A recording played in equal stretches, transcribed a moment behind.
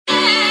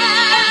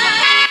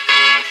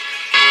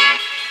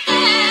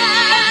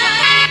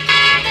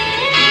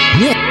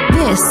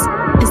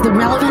is the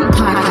Relevant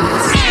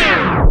Podcast.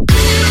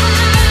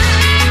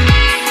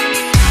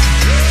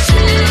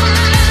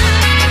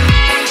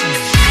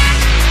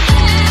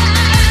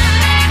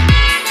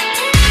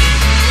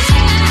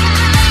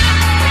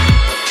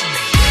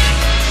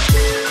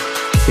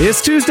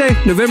 It's Tuesday,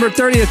 November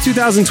 30th,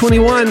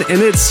 2021,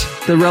 and it's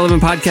the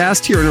Relevant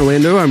Podcast here in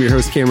Orlando. I'm your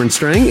host, Cameron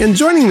Strang, and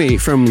joining me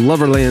from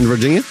Loverland,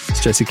 Virginia, is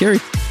Jesse Carey.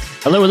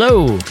 Hello,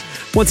 hello.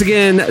 Once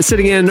again,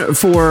 sitting in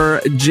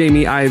for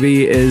Jamie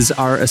Ivey is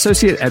our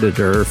associate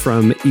editor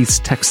from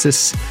East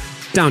Texas,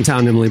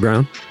 downtown Emily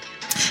Brown.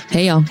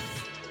 Hey, y'all.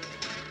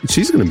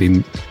 She's going to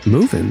be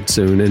moving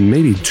soon and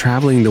maybe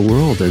traveling the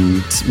world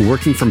and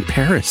working from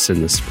Paris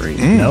in the spring.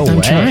 No way.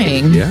 I'm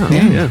trying.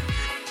 Yeah.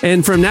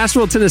 And from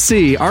Nashville,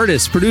 Tennessee,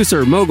 artist,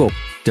 producer, mogul,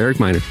 Derek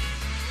Miner.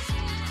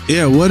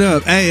 Yeah, what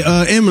up? Hey,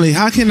 Emily,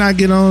 how can I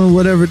get on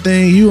whatever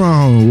thing you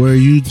on where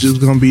you just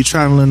going to be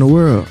traveling the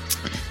world?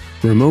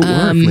 Remote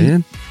work,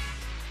 man.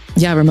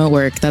 Yeah, remote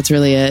work. That's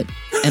really it.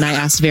 And I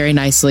asked very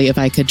nicely if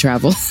I could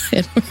travel.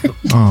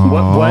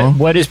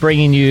 What is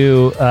bringing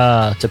you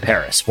to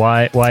Paris?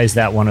 Why is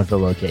that one of the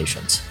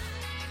locations?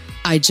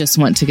 I just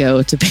want to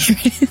go to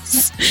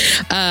Paris.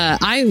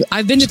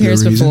 I've been to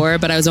Paris before,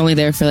 but I was only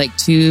there for like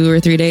 2 or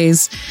 3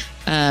 days.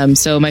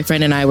 So my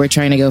friend and I were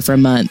trying to go for a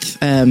month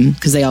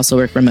because they also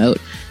work remote.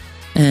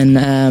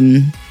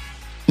 And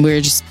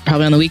we're just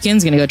probably on the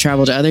weekends going to go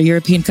travel to other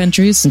European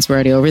countries since we're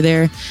already over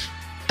there.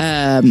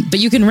 But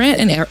you can rent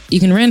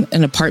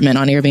an apartment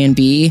on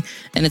Airbnb,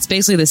 and it's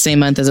basically the same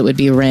month as it would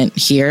be rent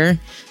here.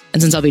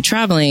 And since I'll be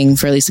traveling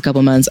for at least a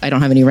couple months, I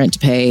don't have any rent to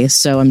pay,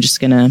 so I'm just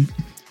gonna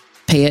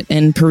pay it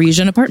in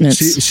Parisian apartments.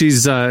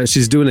 She's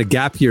doing a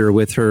gap year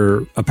with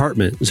her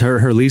apartment.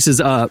 Her lease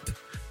is up,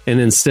 and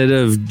instead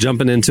of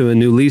jumping into a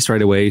new lease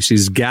right away,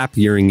 she's gap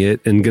yearing it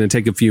and going to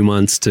take a few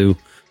months to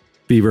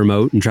be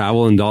remote and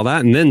travel and all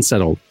that, and then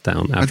settle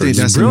down after. I think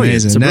that's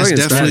amazing. That's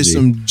definitely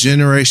some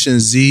Generation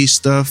Z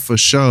stuff for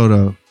sure,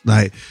 though.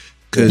 Like,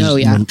 because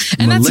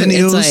and that's it.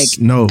 It's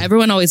like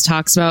everyone always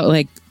talks about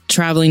like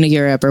traveling to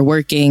Europe or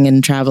working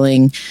and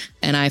traveling,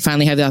 and I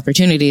finally have the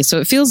opportunity.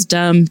 So it feels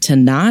dumb to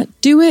not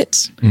do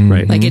it.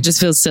 Right? Like it just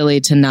feels silly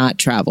to not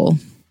travel.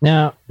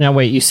 Now,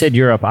 wait. You said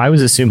Europe. I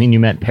was assuming you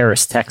meant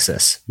Paris,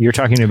 Texas. You're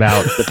talking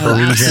about the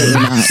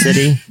Parisian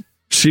city.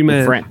 She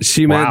meant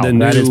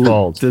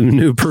the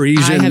new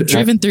Parisian. I have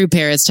driven through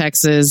Paris,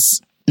 Texas.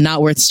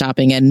 Not worth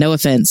stopping in. No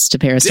offense to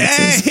Paris,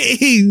 Texas.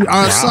 Dang,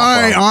 I'm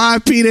sorry.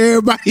 R.I.P. to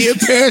everybody in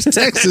Paris,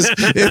 Texas.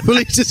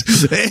 Emily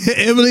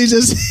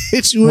just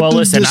hit you with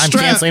listen, I'm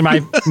canceling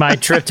my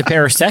trip to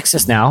Paris,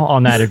 Texas now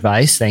on that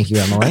advice. Thank you,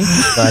 Emily.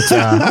 But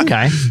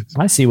okay,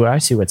 I see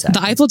what's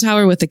happening. The Eiffel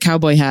Tower with the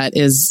cowboy hat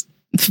is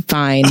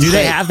fine. Do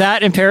they have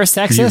that in Paris,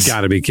 Texas? You've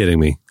got to be kidding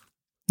me.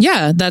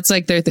 Yeah, that's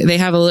like they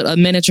have a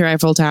miniature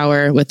Eiffel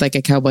Tower with like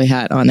a cowboy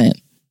hat on it.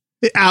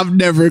 I'm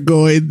never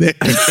going there.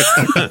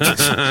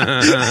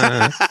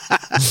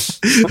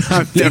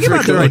 Think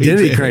about their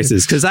identity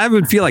crisis, because I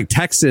would feel like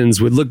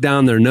Texans would look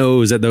down their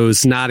nose at those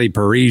snotty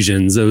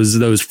Parisians,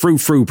 those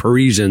frou-frou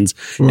Parisians.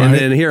 Right. And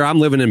then here I'm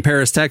living in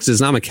Paris, Texas,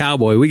 and I'm a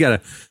cowboy. We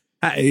got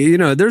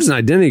to, there's an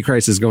identity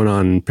crisis going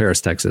on in Paris,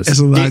 Texas. It's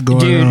a lot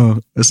going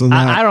on. It's a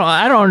lot.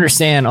 I don't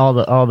understand all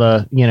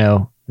the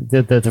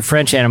the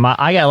French anime.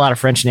 I got a lot of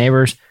French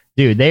neighbors.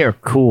 Dude, they are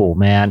cool,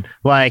 man.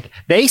 Like,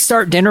 they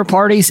start dinner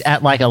parties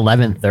at like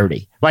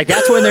 11:30. Like,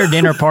 that's when their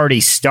dinner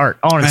parties start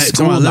on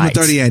school nights.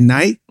 11:30 at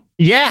night?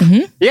 Yeah.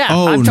 Yeah.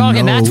 Oh, I'm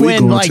talking, that's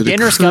when like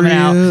dinner's coming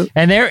out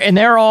and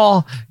they're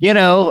all,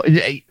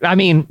 I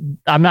mean,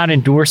 I'm not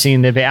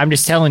endorsing I'm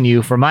just telling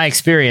you from my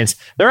experience,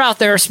 they're out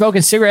there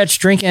smoking cigarettes,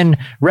 drinking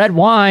red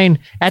wine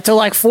till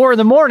like 4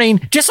 a.m,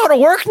 just on a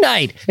work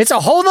night. It's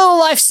a whole nother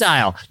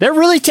lifestyle. They're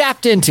really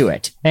tapped into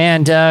it.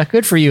 And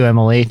good for you,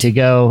 Emily, to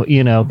go,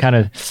 kind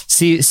of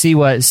see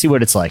what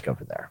it's like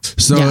over there.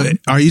 So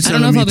are you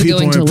telling me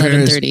people in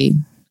Paris?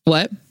 11:30.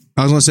 What?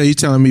 I was going to say, you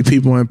telling me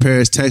people in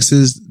Paris,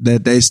 Texas,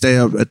 that they stay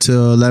up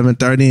until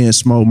 11:30 and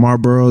smoke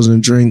Marlboros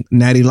and drink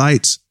Natty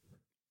Lights?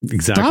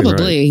 Exactly.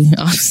 Probably.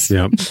 Right.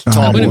 Yep.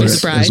 I wouldn't be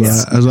surprised.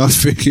 That's what I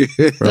figured.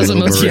 That's what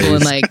most people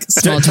in like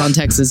small town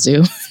Texas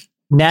do.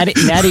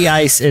 Natty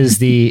Ice is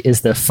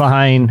the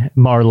fine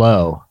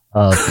Marlowe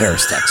of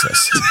Paris,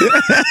 Texas.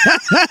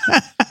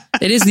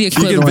 It is the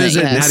equivalent. You can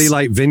visit Natty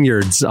Light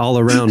vineyards all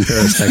around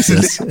Paris,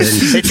 Texas.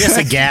 It's just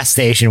a gas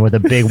station with a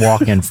big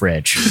walk-in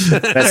fridge.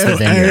 That's the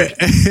vineyard.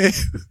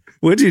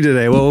 What'd you do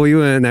today? Well, we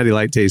went Natty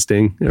Light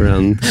tasting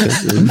around.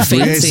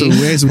 We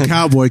ate some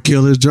cowboy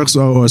killers,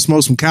 or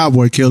smoked some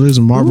cowboy killers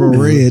and Marlboro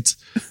Reds.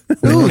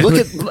 Look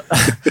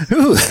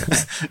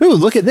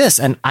at this.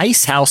 An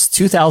Ice House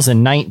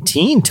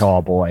 2019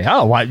 tall boy.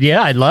 Oh,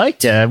 yeah, I'd like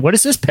to. What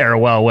does this pair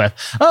well with?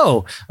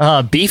 Oh,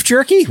 beef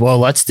jerky? Well,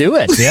 let's do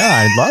it. Yeah,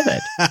 I love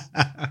it.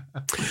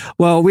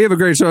 Well, we have a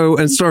great show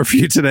in store for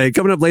you today.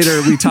 Coming up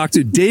later, we talk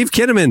to Dave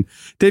Kinnaman.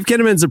 Dave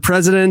Kinnaman's the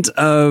president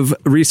of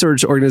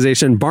research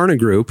organization Barna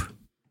Group,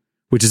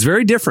 which is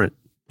very different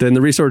than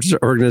the research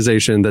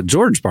organization that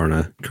George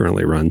Barna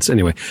currently runs.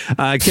 Anyway,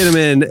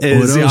 Kinnaman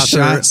is the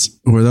author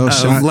were those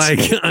shots? Like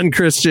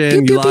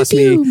Unchristian, You Lost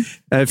Me.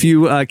 If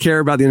you care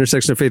about the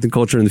intersection of faith and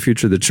culture and the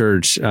future of the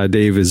church,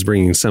 Dave is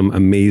bringing some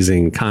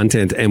amazing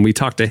content. And we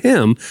talked to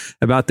him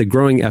about the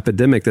growing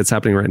epidemic that's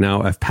happening right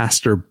now of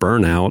pastor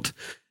burnout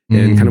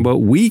and kind of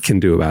what we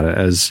can do about it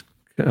as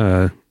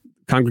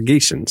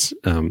congregations.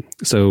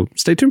 So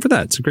stay tuned for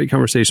that. It's a great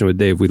conversation with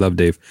Dave. We love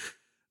Dave.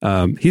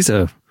 He's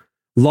a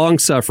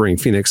long-suffering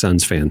Phoenix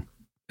Suns fan.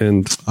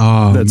 And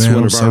that's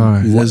one of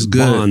our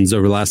bonds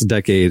over the last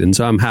decade. And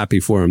so I'm happy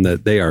for him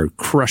that they are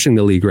crushing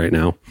the league right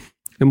now.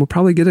 And we'll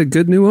probably get a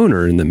good new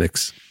owner in the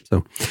mix.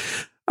 So,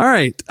 all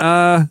right.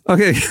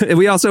 Okay.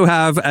 We also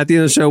have at the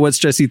end of the show, What's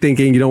Jesse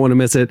Thinking? You don't want to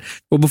miss it.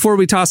 Well, before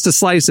we toss to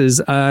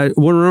slices, I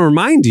want to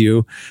remind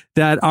you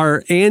that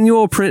our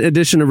annual print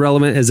edition of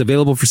Relevant is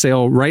available for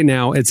sale right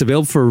now. It's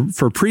available for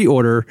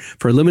pre-order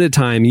for a limited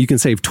time. You can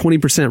save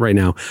 20% right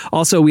now.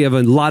 Also, we have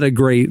a lot of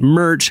great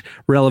merch,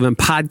 Relevant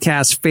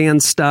podcast, fan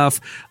stuff,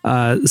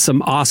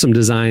 some awesome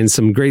designs,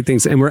 some great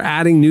things. And we're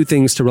adding new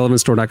things to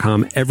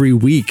relevantstore.com every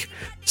week.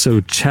 So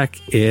check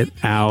it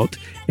out.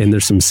 And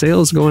there's some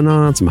sales going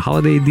on, some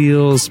holiday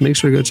deals. Make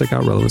sure to go check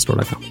out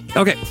relevantstore.com.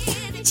 Okay,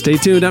 stay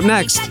tuned. Up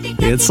next,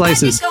 it's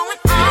Slices.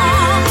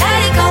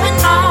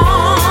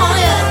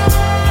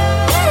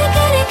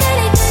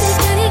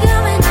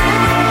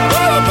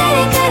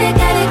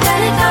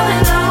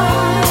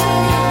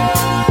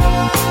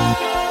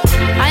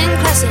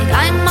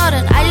 I'm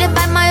modern, I live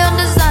by my own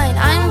design.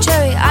 I'm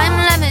cherry, I'm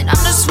lemon,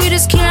 I'm the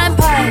sweetest key lime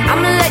pie.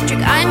 I'm electric,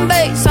 I'm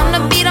bass, I'm the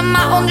beat of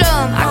my own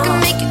drum. I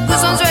can make you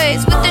goosebumps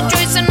raise with the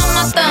joints on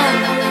my thumb.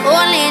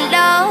 Only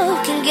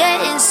love can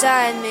get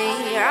inside me.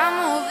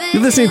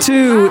 You're listening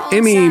to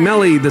Emmy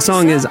Melly. The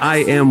song is I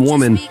Am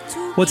Woman.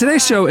 Well,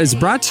 today's show is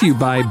brought to you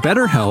by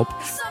BetterHelp.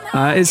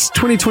 It's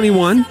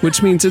 2021,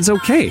 which means it's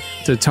okay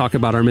to talk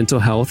about our mental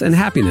health and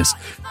happiness.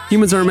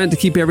 Humans aren't meant to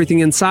keep everything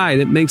inside.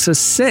 It makes us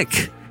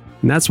sick.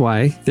 And that's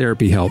why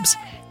therapy helps.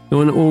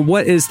 Well,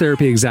 what is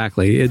therapy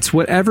exactly? It's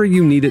whatever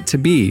you need it to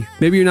be.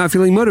 Maybe you're not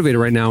feeling motivated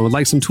right now and would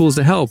like some tools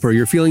to help, or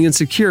you're feeling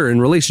insecure in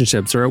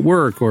relationships or at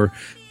work or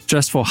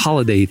stressful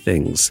holiday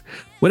things.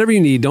 Whatever you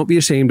need, don't be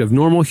ashamed of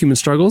normal human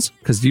struggles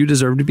because you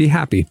deserve to be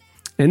happy.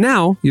 And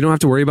now you don't have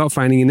to worry about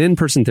finding an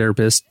in-person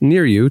therapist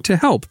near you to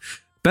help.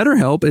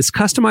 BetterHelp is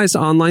customized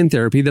online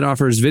therapy that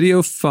offers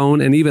video, phone,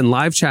 and even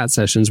live chat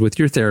sessions with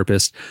your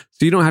therapist,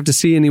 so you don't have to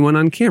see anyone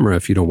on camera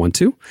if you don't want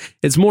to.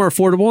 It's more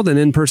affordable than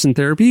in-person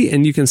therapy,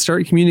 and you can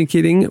start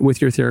communicating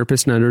with your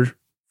therapist in under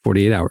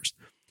 48 hours.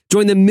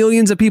 Join the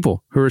millions of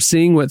people who are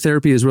seeing what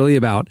therapy is really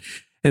about.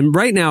 And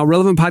right now,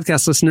 Relevant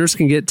Podcast listeners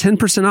can get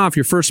 10% off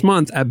your first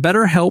month at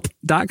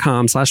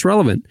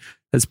betterhelp.com/relevant.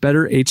 That's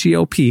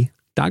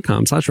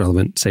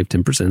betterhelp.com/relevant. Save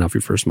 10% off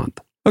your first month.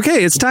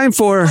 Okay, it's time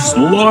for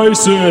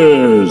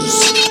Slices.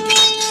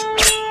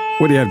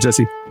 What do you have,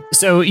 Jesse?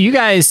 So you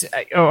guys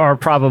are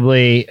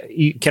probably,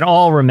 you can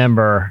all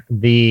remember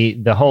the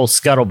whole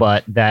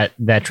scuttlebutt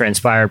that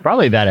transpired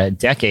probably about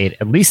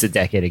at least a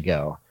decade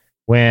ago,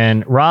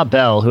 when Rob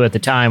Bell, who at the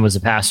time was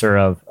a pastor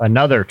of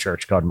another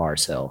church called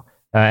Mars Hill,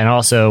 and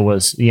also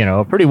was,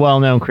 a pretty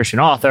well-known Christian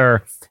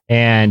author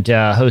and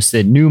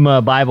hosted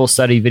Pneuma Bible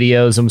study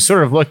videos and was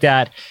sort of looked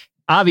at.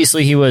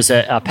 Obviously, he was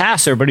a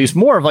pastor, but he was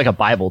more of like a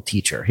Bible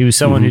teacher. He was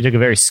someone who took a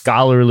very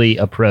scholarly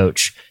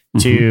approach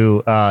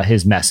to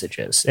his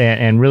messages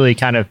and really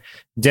kind of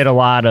did a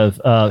lot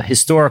of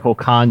historical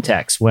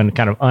context when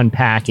kind of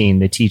unpacking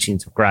the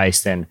teachings of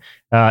Christ and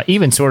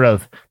even sort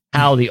of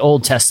how the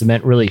Old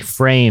Testament really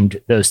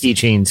framed those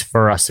teachings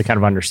for us to kind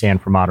of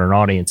understand for modern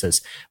audiences.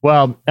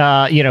 Well,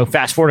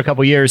 fast forward a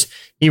couple years,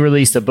 he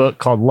released a book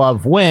called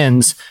Love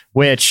Wins,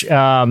 which,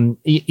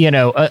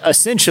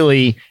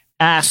 essentially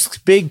asks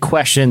big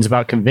questions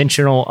about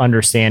conventional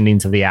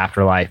understandings of the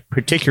afterlife,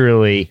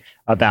 particularly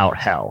about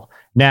hell.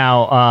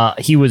 Now,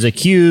 he was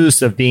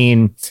accused of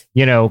being,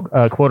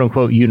 a quote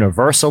unquote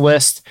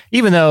universalist,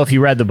 even though if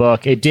you read the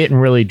book, it didn't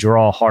really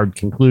draw hard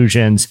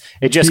conclusions.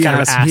 It just he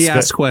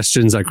asked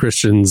questions that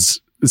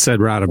Christians said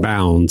were out of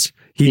bounds.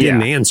 He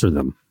didn't answer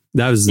them.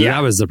 That was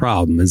the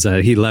problem, is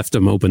that he left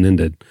them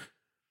open-ended.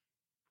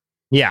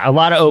 Yeah, a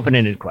lot of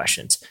open-ended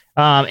questions.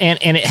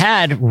 And it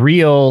had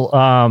real,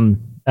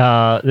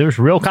 there was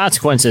real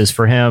consequences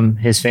for him,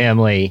 his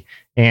family,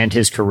 and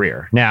his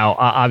career. Now,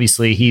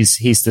 obviously,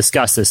 he's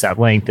discussed this at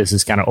length. This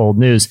is kind of old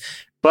news,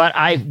 but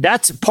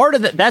that's part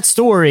of that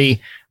story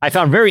I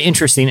found very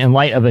interesting in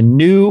light of a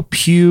new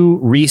Pew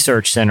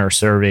Research Center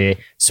survey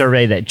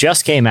that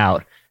just came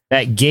out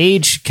that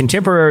gauged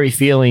contemporary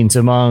feelings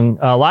among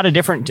a lot of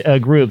different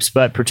groups,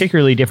 but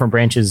particularly different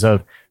branches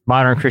of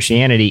modern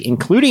Christianity,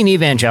 including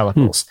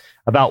evangelicals,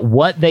 about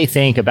what they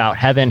think about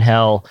heaven,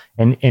 hell,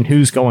 and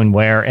who's going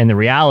where, and the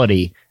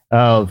reality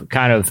of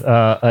kind of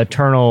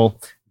eternal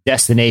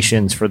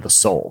destinations for the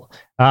soul.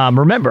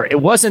 Remember,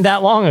 it wasn't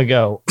that long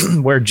ago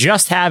where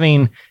just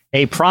having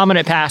a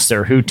prominent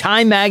pastor who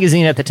Time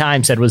magazine at the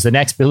time said was the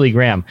next Billy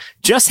Graham.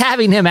 Just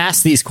having him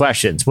ask these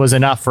questions was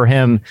enough for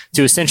him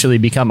to essentially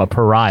become a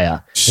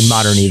pariah in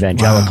modern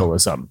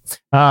evangelicalism.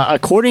 Wow.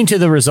 According to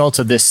the results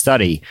of this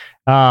study,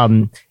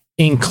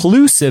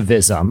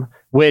 inclusivism,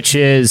 which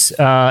is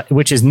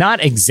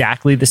not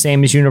exactly the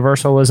same as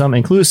universalism.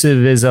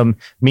 Inclusivism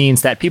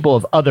means that people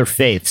of other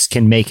faiths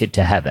can make it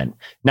to heaven,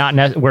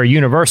 where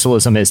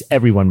universalism is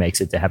everyone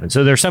makes it to heaven.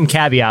 So there's some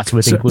caveats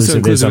with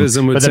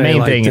inclusivism, would but the say, main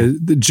like, thing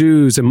the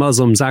Jews and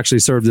Muslims actually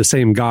serve the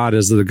same God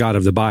as the God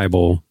of the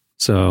Bible.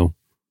 So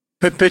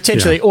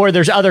potentially, yeah. Or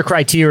there's other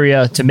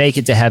criteria to make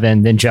it to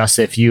heaven than just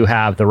if you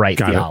have the right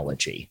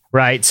theology,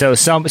 right? So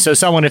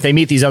someone, if they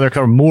meet these other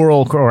kind of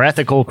moral or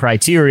ethical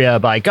criteria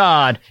by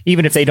God,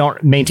 even if they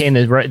don't maintain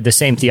the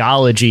same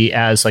theology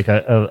as like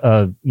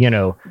a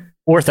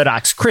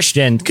Orthodox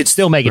Christian, could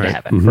still make it to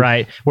heaven,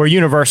 right? Where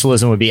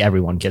universalism would be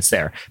everyone gets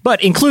there. But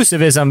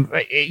inclusivism,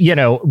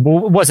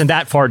 wasn't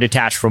that far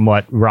detached from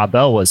what Rob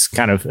Bell was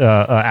kind of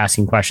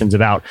asking questions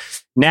about.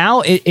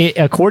 Now,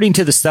 according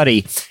to the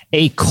study,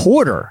 a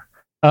quarter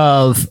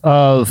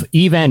of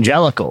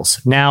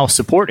evangelicals now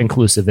support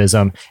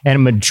inclusivism, and a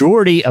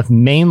majority of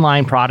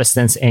mainline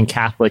Protestants and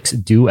Catholics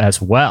do as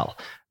well.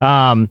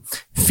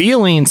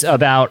 Feelings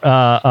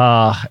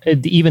about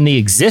even the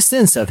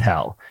existence of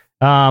hell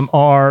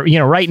are,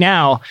 right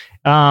now,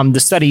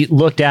 the study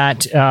looked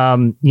at,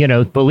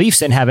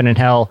 beliefs in heaven and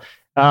hell.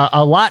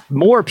 A lot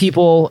more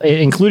people,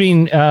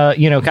 including,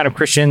 kind of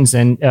Christians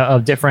and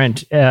of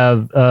different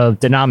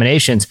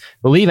denominations,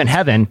 believe in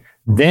heaven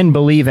than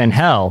believe in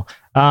hell.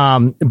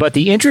 But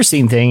the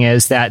interesting thing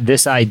is that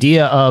this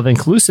idea of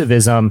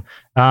inclusivism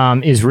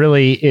is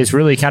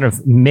really kind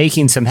of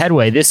making some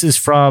headway. This is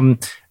from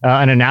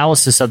an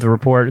analysis of the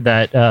report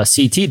that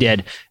CT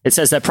did. It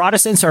says that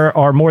Protestants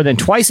are more than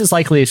twice as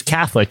likely as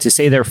Catholic to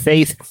say their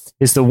faith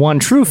is the one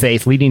true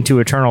faith leading to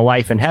eternal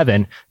life in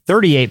heaven,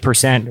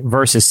 38%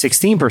 versus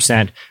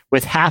 16%,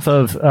 with half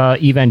of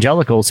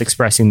evangelicals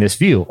expressing this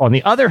view. On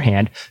the other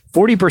hand,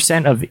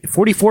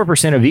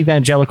 44% of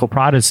evangelical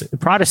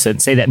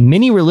Protestants say that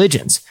many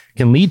religions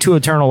can lead to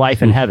eternal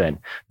life in heaven,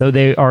 though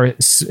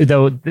this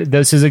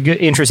is a good,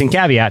 interesting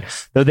caveat,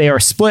 though they are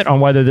split on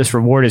whether this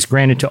reward is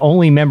granted to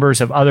only members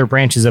of other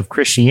branches of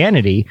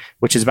Christianity,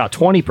 which is about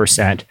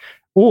 20%,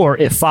 or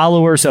if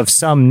followers of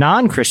some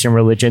non-Christian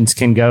religions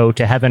can go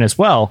to heaven as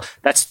well.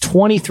 That's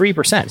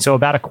 23%. So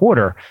about a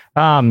quarter.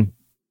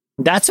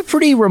 That's a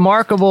pretty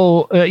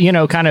remarkable,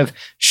 kind of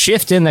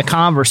shift in the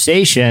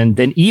conversation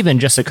than even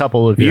just a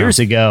couple of years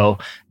ago,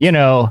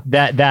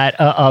 that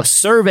a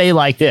survey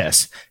like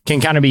this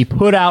can kind of be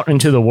put out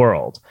into the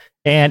world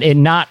and it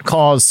not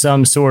cause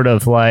some sort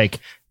of like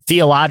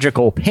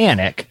theological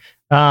panic,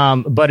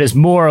 but is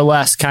more or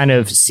less kind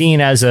of seen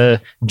as a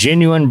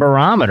genuine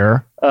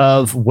barometer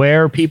of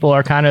where people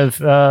are kind of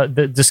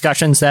the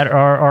discussions that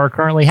are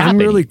currently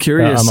happening. I'm really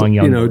curious. Among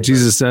young believers.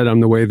 Jesus said,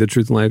 "I'm the way, the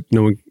truth, and life.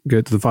 No one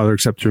get to the Father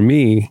except through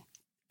me."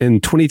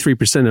 And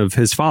 23% of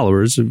his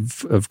followers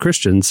of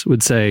Christians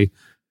would say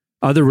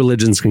other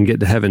religions can get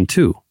to heaven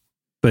too,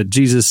 but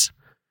Jesus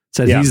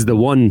said he's the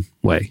one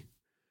way.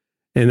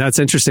 And that's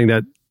interesting.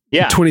 That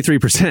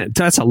 23%.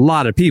 That's a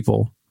lot of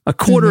people. A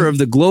quarter of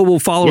the global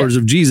followers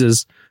of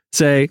Jesus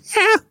say,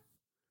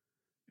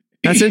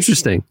 that's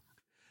interesting.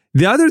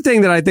 The other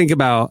thing that I think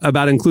about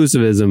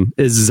inclusivism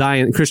is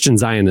Christian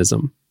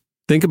Zionism.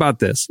 Think about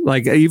this.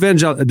 Like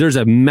there's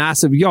a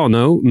massive,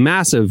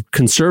 massive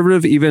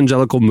conservative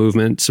evangelical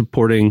movement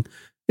supporting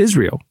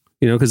Israel,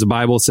 because the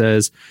Bible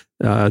says,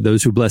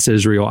 those who bless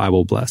Israel, I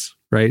will bless,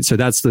 right? So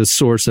that's the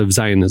source of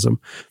Zionism.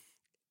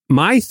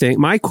 My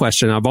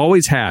question I've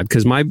always had,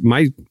 because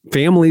my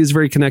family is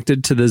very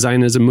connected to the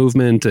Zionism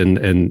movement,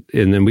 and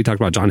then we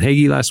talked about John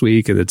Hagee last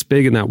week, and it's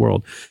big in that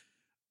world.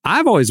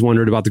 I've always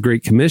wondered about the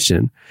Great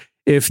Commission.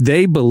 If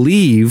they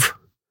believe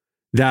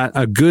that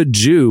a good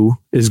Jew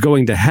is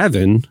going to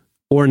heaven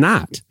or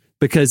not,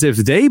 because if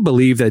they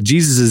believe that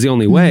Jesus is the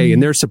only way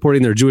and they're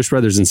supporting their Jewish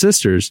brothers and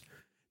sisters,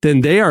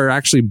 then they are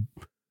actually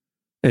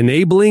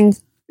enabling,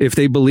 if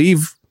they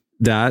believe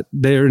that,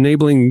 they're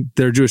enabling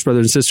their Jewish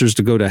brothers and sisters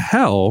to go to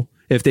hell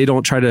if they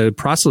don't try to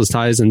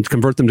proselytize and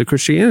convert them to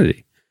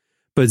Christianity.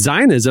 But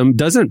Zionism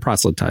doesn't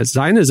proselytize.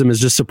 Zionism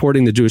is just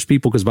supporting the Jewish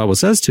people because the Bible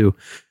says to.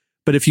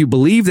 But if you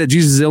believe that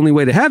Jesus is the only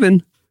way to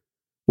heaven,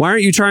 why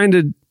aren't you trying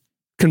to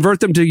convert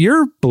them to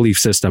your belief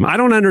system? I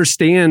don't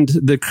understand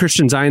the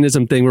Christian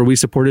Zionism thing where we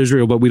support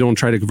Israel, but we don't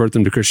try to convert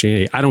them to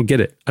Christianity. I don't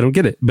get it.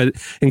 But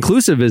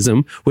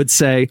inclusivism would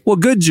say, well,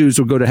 good Jews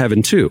will go to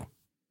heaven too.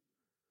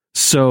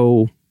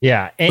 So...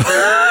 yeah,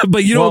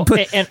 but you don't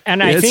put,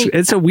 and I think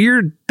it's a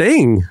weird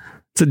thing.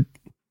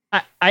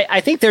 I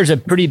think there's a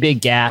pretty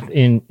big gap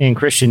in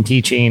Christian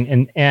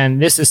teaching,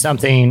 and this is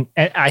something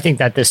I think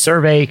that this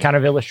survey kind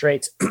of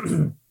illustrates,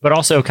 but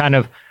also kind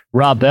of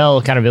Rob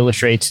Bell kind of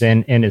illustrates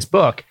in his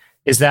book,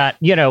 is that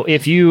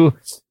if you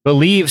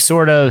believe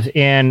sort of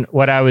in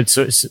what I would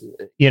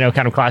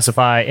kind of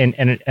classify,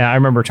 and I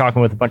remember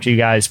talking with a bunch of you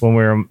guys when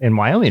we were in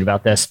Wyoming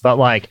about this, but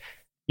like.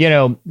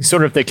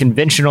 Sort of the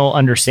conventional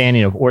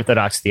understanding of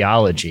Orthodox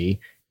theology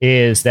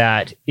is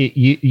that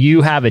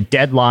you have a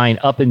deadline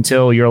up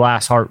until your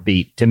last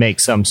heartbeat to make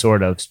some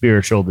sort of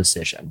spiritual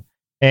decision.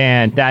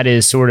 And that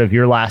is sort of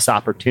your last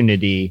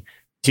opportunity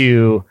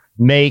to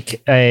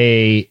make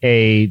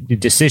a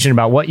decision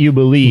about what you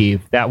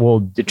believe that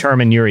will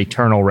determine your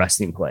eternal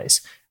resting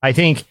place. I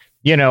think,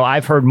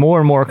 I've heard more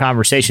and more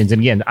conversations,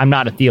 and again, I'm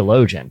not a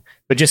theologian,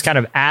 but just kind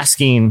of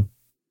asking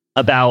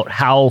about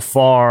how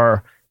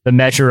far the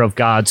measure of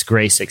God's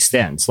grace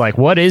extends. Like,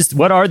 what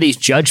are these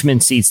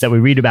judgment seats that we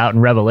read about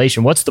in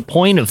Revelation? What's the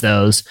point of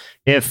those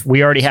if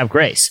we already have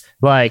grace?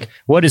 Like,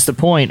 what is the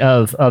point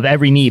of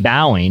every knee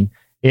bowing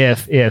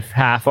if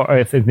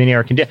many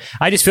are condemned?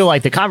 I just feel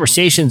like the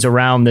conversations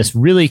around this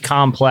really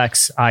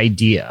complex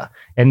idea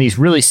and these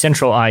really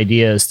central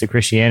ideas to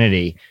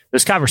Christianity,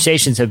 those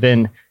conversations have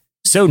been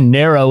so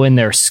narrow in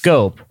their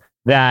scope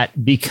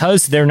that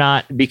because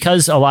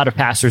a lot of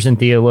pastors and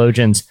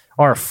theologians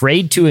are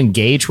afraid to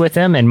engage with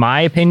them, in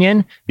my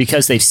opinion,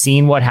 because they've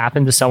seen what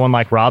happened to someone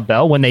like Rob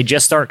Bell, when they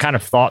just start kind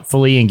of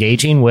thoughtfully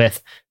engaging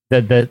with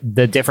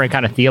the different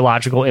kind of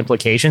theological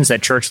implications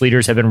that church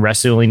leaders have been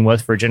wrestling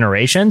with for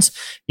generations.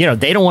 They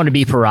don't want to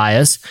be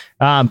pariahs.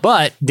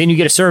 But then you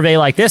get a survey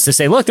like this to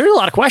say, look, there's a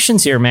lot of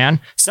questions here, man.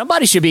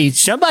 Somebody should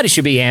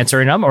be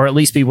answering them, or at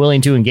least be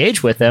willing to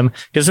engage with them,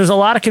 because there's a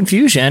lot of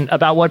confusion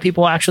about what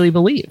people actually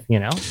believe,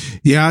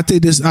 Yeah, I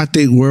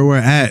think where we're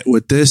at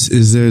with this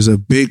is there's a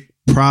big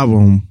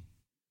problem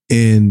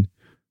in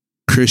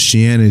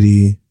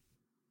Christianity,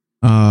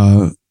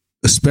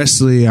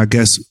 especially, I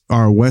guess,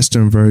 our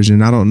Western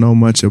version. I don't know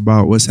much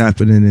about what's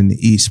happening in the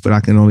East, but I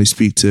can only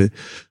speak to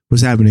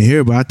what's happening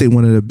here. But I think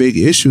one of the big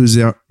issues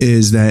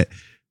is that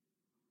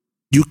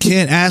you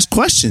can't ask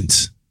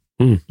questions.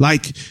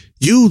 Like,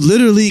 you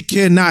literally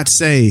cannot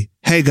say,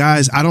 hey,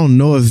 guys, I don't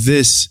know if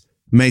this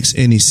makes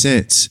any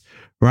sense,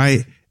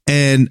 right?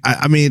 And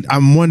I mean,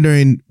 I'm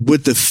wondering,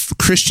 would the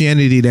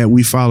Christianity that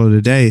we follow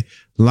today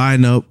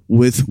line up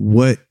with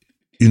what,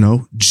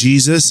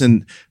 Jesus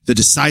and the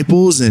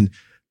disciples, and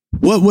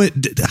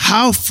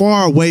how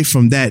far away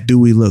from that do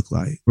we look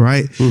like?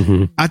 Right.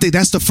 Mm-hmm. I think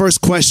that's the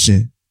first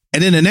question.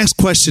 And then the next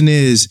question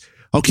is,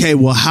 okay,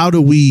 well, how do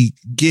we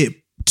get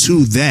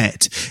to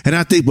that? And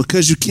I think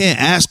because you can't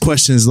ask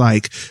questions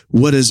like,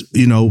 what is,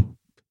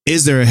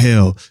 is there a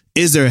hell?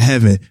 Is there a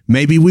heaven?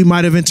 Maybe we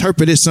might have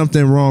interpreted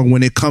something wrong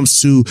when it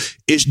comes to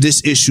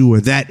this issue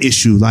or that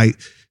issue. Like,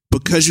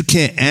 because you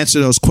can't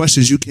answer those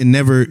questions, you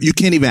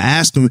can't even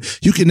ask them.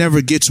 You can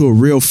never get to a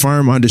real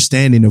firm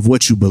understanding of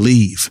what you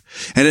believe.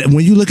 And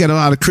when you look at a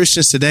lot of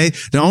Christians today,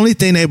 the only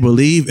thing they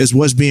believe is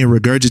what's being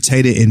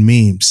regurgitated in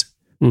memes.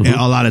 Mm-hmm. And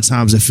a lot of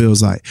times it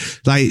feels like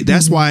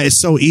that's why it's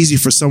so easy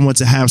for someone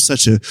to have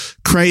such a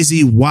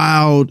crazy,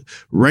 wild,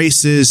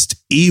 racist,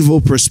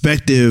 evil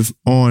perspective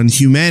on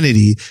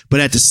humanity,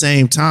 but at the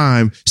same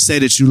time say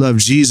that you love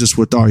Jesus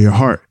with all your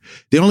heart.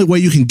 The only way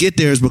you can get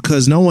there is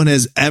because no one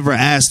has ever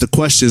asked the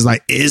questions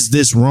like, is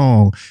this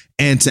wrong?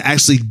 And to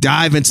actually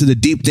dive into the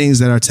deep things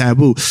that are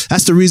taboo.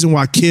 That's the reason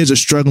why kids are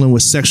struggling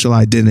with sexual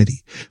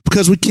identity,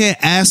 because we can't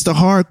ask the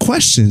hard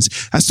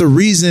questions. That's the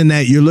reason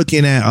that you're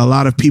looking at a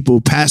lot of people,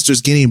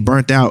 pastors, getting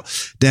burnt out,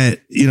 that,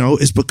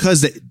 it's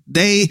because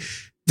they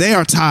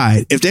are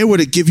tied. If they were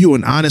to give you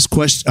an honest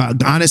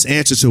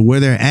answer to where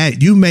they're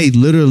at, you may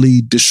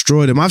literally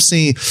destroy them. I've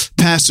seen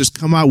pastors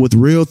come out with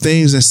real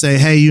things and say,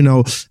 hey,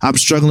 I'm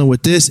struggling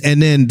with this.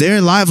 And then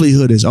their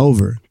livelihood is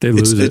over. They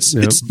lose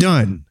it. It's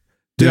done.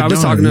 Dude, I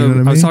was talking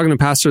to a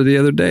pastor the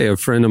other day, a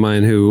friend of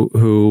mine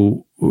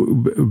who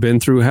been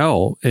through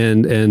hell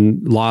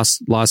and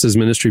lost his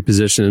ministry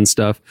position and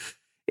stuff.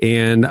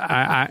 And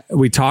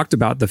we talked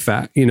about the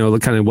fact, kind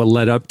of what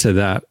led up to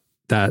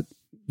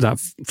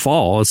that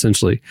fall,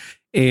 essentially.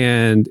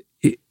 And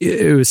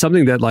it was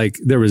something that, like,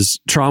 there was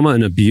trauma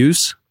and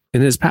abuse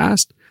in his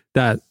past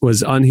that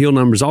was unhealed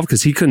and unresolved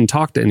because he couldn't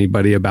talk to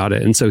anybody about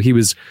it. And so he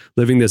was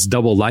living this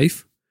double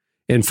life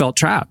and felt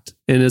trapped.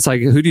 And it's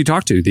like, who do you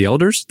talk to? The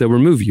elders? They'll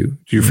remove you.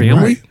 Your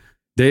family?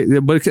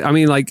 Right. But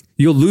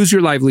you'll lose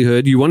your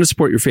livelihood. You want to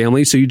support your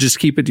family, so you just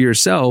keep it to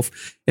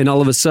yourself. And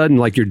all of a sudden,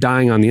 like, you're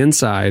dying on the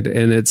inside.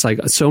 And it's like,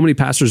 so many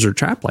pastors are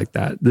trapped like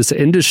that. This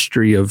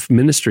industry of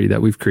ministry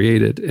that we've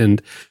created.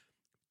 And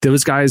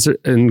those guys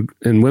and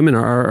women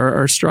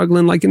are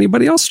struggling like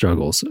anybody else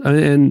struggles.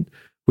 And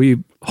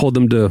we hold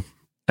them to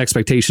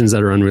expectations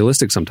that are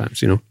unrealistic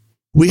sometimes,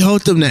 We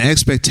hold them to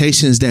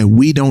expectations that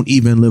we don't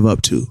even live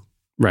up to.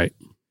 Right.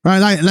 Right.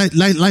 Like,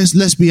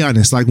 let's be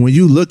honest. Like, when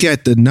you look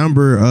at the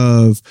number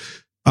of,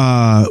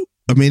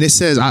 it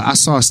says, I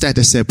saw a stat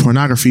that said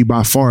pornography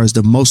by far is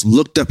the most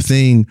looked up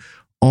thing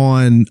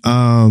on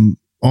the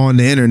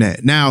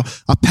internet. Now,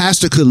 a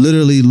pastor could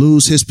literally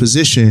lose his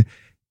position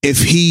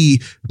if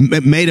he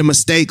made a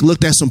mistake,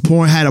 looked at some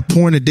porn, had a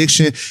porn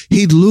addiction.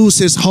 He'd lose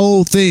his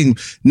whole thing,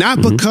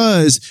 not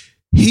because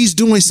he's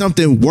doing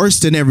something worse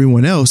than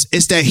everyone else.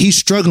 It's that he's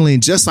struggling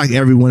just like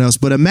everyone else.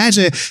 But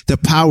imagine the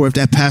power if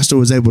that pastor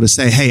was able to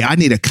say, hey, I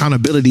need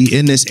accountability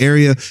in this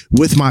area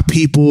with my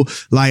people.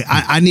 Like,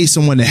 I need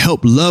someone to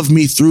help love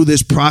me through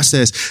this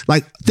process.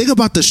 Like, think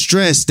about the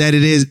stress that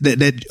it is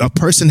that a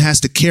person has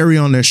to carry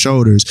on their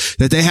shoulders,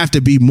 that they have to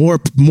be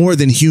more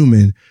than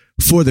human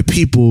for the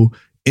people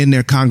in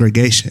their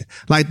congregation.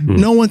 Like,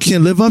 no one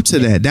can live up to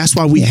that. That's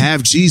why we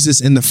have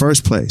Jesus in the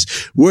first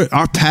place.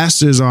 Our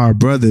pastors are our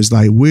brothers.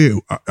 Like, we're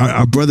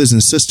our brothers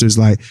and sisters.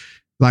 Like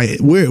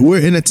we're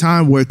in a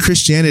time where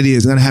Christianity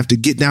is going to have to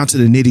get down to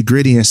the nitty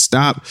gritty and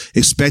stop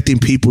expecting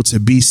people to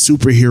be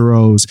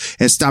superheroes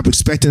and stop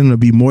expecting them to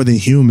be more than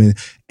human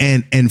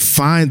and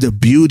find the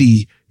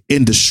beauty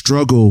in the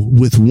struggle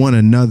with one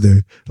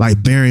another,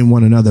 like bearing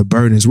one another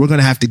burdens. We're going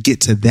to have to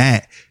get to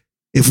that.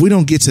 If we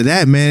don't get to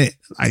that, man,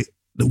 like,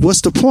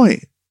 what's the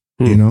point?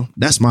 You know,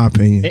 that's my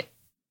opinion.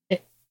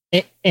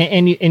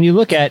 And you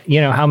look at,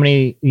 you know, how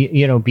many,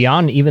 you know,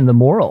 beyond even the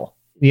moral,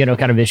 you know,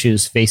 kind of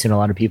issues facing a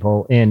lot of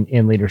people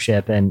in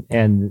leadership and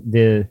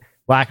the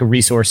lack of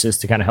resources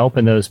to kind of help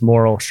in those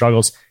moral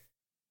struggles,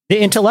 the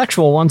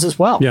intellectual ones as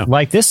well. Yeah.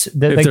 Like this, if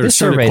there's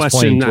certain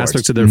question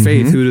aspects of their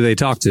faith, who do they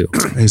talk to?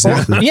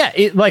 Exactly. Well,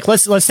 yeah. Like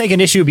let's take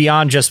an issue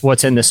beyond just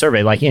what's in the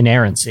survey, like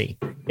inerrancy.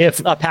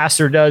 If a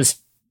pastor does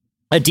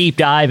a deep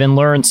dive and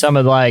learn some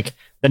of like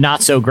the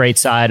not so great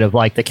side of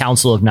like the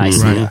Council of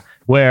Nicaea,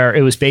 where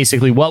it was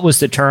basically what was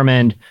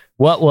determined,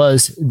 what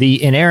was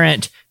the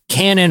inerrant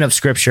canon of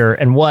Scripture,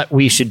 and what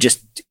we should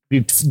just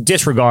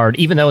disregard,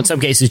 even though in some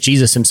cases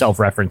Jesus himself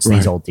referenced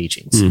these old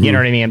teachings. You know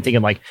what I mean? I'm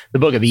thinking like the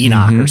Book of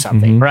Enoch or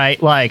something,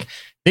 right? Like,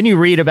 then you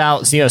read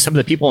about, you know, some of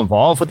the people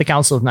involved with the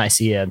Council of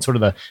Nicaea and sort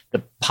of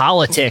the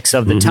politics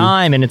of the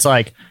time, and it's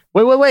like,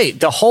 wait.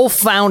 The whole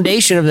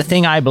foundation of the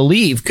thing I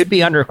believe could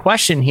be under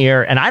question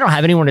here, and I don't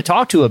have anyone to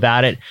talk to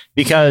about it,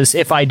 because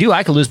if I do,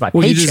 I could lose my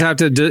paycheck. You just have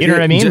to, you know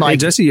what I mean? Like,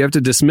 Jesse, you have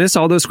to dismiss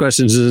all those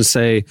questions and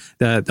say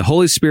that the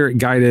Holy Spirit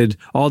guided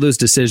all those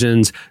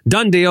decisions.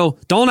 Done deal.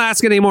 Don't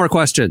ask any more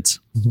questions.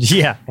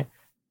 Yeah,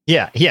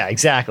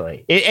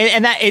 exactly.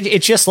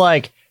 It's just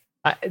like,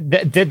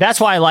 that's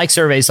why I like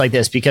surveys like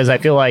this, because I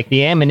feel like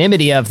the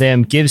anonymity of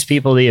them gives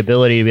people the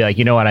ability to be like,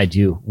 you know what, I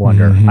do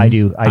wonder.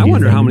 I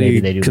wonder how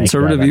many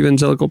conservative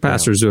evangelical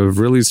pastors who have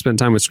really spent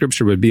time with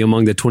Scripture would be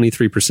among the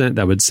 23%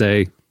 that would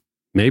say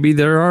maybe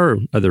there are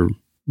other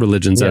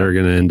religions that are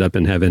going to end up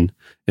in heaven,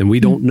 and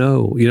we don't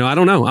know. You know, I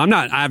don't know. I'm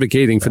not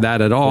advocating for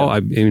that at all.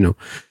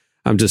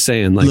 I'm just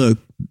saying, like, look,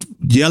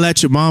 yell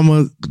at your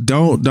mama.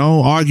 Don't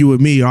argue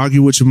with me.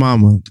 Argue with your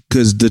mama,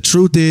 because the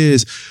truth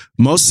is,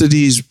 most of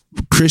these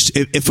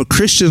if a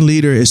Christian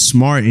leader is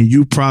smart and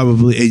you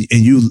probably,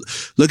 and you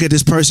look at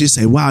this person, you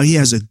say, wow, he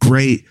has a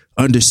great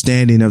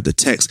understanding of the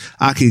text.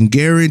 I can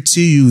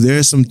guarantee you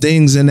there's some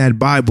things in that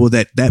Bible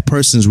that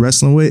person's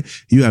wrestling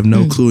with. You have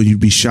no clue, and you'd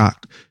be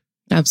shocked.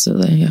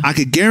 Absolutely. Yeah. I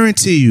could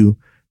guarantee you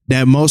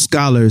that most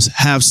scholars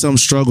have some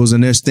struggles,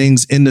 and there's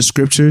things in the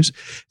scriptures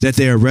that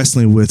they are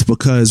wrestling with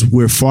because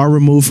we're far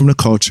removed from the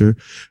culture.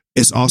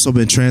 It's also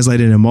been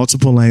translated in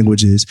multiple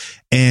languages,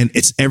 and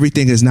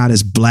everything is not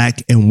as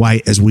black and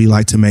white as we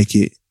like to make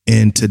it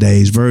in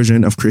today's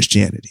version of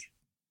Christianity.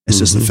 It's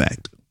just a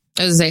fact.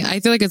 I was gonna say, I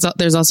feel like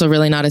there's also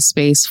really not a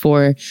space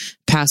for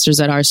pastors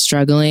that are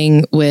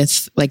struggling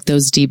with like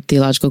those deep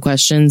theological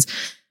questions.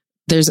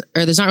 There's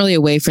not really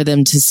a way for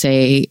them to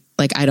say,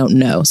 like, I don't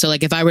know. So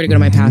like, if I were to go to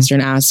my pastor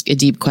and ask a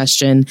deep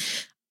question,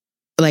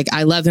 like,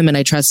 I love him and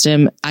I trust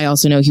him, I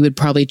also know he would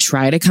probably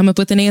try to come up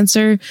with an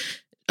answer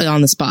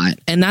on the spot.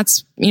 And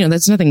that's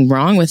nothing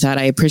wrong with that.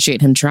 I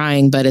appreciate him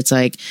trying, but it's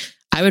like,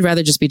 I would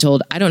rather just be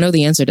told, I don't know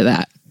the answer to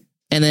that.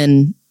 And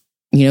then,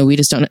 we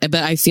just don't. But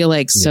I feel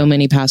like so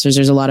many pastors,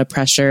 there's a lot of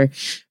pressure,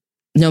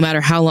 no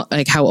matter how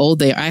old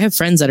they are. I have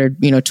friends that are,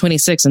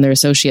 26 and they're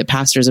associate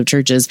pastors of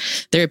churches.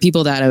 There are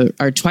people that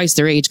are twice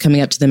their age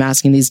coming up to them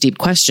asking these deep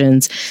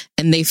questions,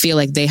 and they feel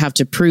like they have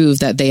to prove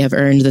that they have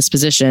earned this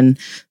position.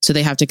 So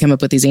they have to come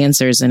up with these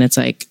answers. And it's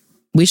like,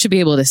 we should be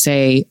able to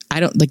say,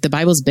 the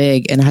Bible's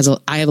big and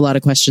I have a lot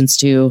of questions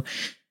too.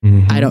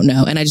 I don't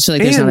know. And I just feel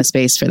like there's not a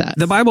space for that.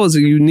 The Bible is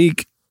a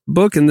unique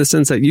book in the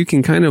sense that you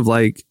can kind of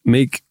like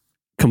make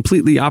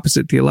completely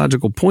opposite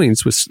theological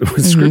points with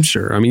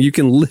Scripture. I mean, you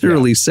can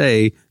literally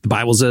say the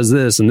Bible says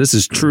this and this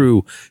is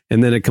true,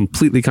 and then it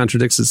completely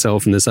contradicts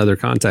itself in this other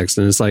context,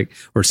 and it's like,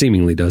 or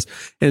seemingly does,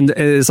 and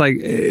it's like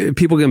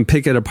people can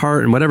pick it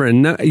apart and whatever.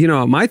 And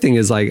my thing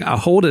is like, I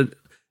hold it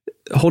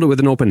with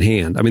an open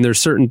hand. I mean, there's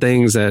certain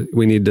things that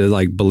we need to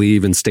like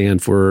believe and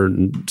stand for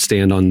and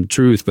stand on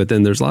truth. But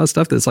then there's a lot of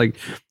stuff that's like,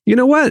 you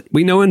know what?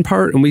 We know in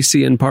part and we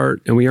see in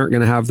part, and we aren't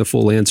going to have the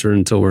full answer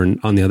until we're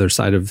on the other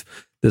side of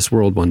this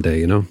world one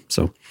day,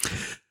 So,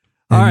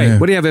 all right.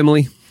 What do you have,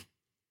 Emily?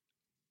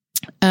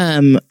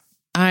 I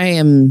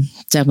am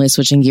definitely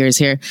switching gears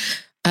here.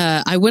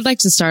 I would like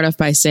to start off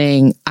by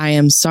saying I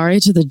am sorry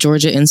to the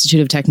Georgia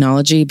Institute of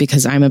Technology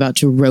because I'm about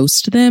to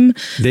roast them.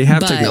 They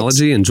have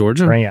technology in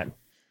Georgia? Right.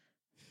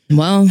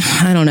 Well,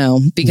 I don't know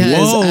because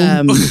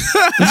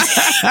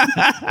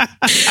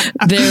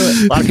there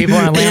a lot of people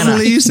in Atlanta.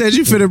 Emily, you said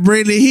you finna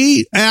bring the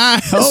heat.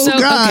 Gosh.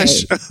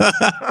 Okay.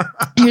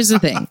 Here's the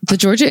thing: the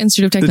Georgia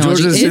Institute of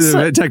Technology. The Georgia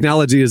Institute of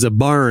Technology is a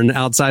barn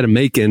outside of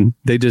Macon.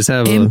 They just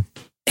have It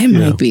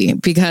might be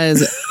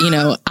because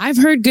I've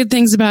heard good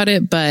things about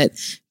it, but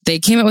they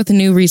came out with a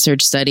new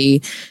research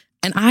study,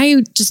 and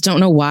I just don't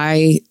know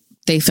why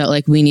they felt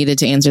like we needed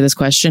to answer this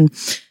question.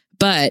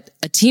 But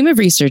a team of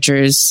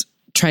researchers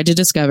tried to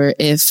discover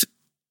if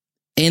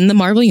in the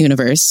Marvel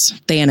universe,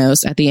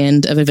 Thanos at the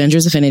end of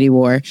Avengers Infinity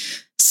War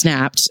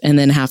snapped and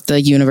then half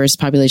the universe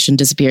population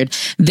disappeared.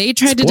 They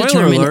tried to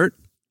determine. Alert.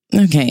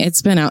 Okay,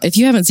 it's been out. If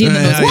you haven't seen the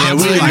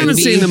movie, we haven't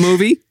seen the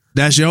movie.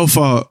 That's your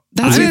fault.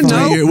 That's I didn't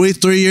know. We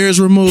 3 years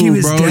removed, He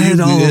was bro. dead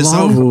all It's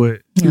along. over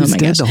with. He was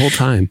dead the whole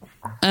time.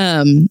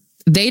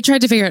 They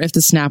tried to figure out if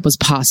the snap was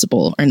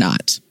possible or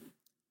not.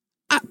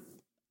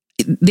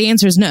 The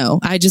answer is no.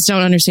 I just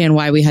don't understand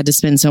why we had to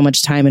spend so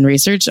much time and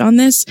research on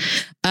this.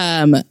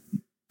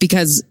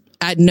 Because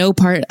at no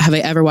part have I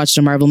ever watched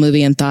a Marvel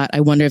movie and thought,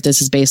 I wonder if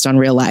this is based on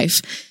real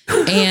life.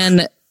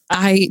 And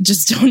I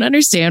just don't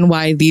understand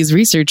why these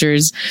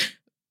researchers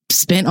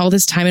spent all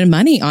this time and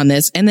money on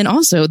this. And then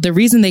also the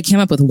reason they came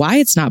up with why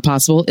it's not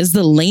possible is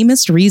the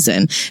lamest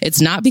reason.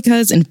 It's not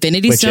because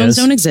Infinity Stones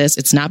don't exist.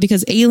 It's not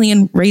because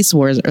alien race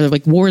wars or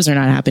like wars are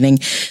not happening.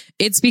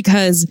 It's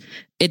because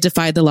it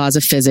defied the laws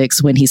of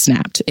physics when he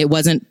snapped.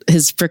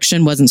 His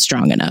friction wasn't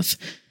strong enough.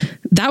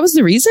 That was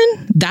the reason.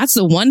 That's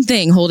the one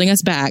thing holding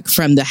us back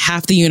from the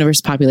half the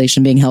universe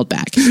population being held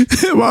back.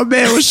 My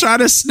man was trying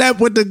to snap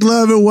with the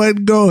glove and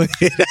wasn't going.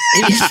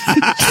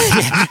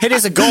 It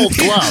is a gold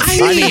glove.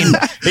 I mean,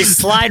 they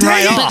slide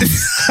right off.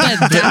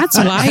 But that's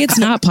why it's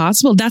not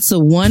possible. That's the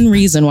one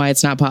reason why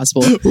it's not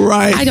possible.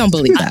 Right. I don't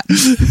believe that.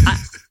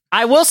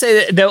 I will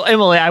say that, though,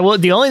 Emily,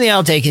 the only thing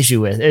I'll take issue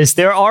with is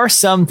there are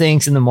some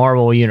things in the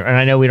Marvel universe, and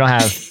I know we don't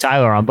have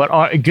Tyler on, but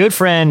a good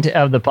friend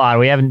of the pod,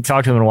 we haven't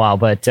talked to him in a while,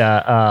 but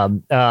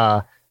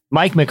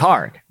Mike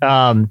McHarg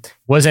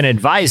was an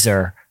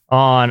advisor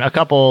on a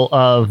couple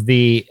of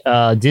the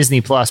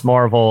Disney Plus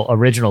Marvel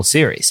original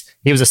series.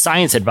 He was a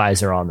science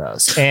advisor on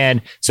those.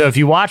 And so if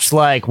you watch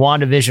like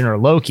WandaVision or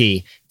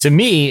Loki, to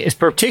me, it's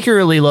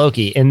particularly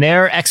Loki in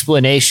their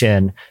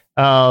explanation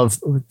of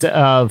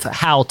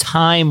how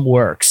time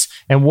works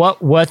and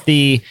what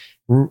the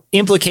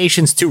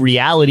implications to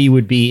reality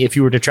would be if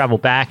you were to travel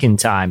back in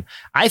time.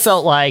 I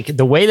felt like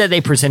the way that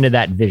they presented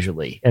that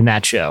visually in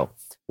that show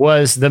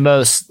was the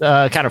most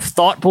kind of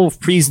thoughtful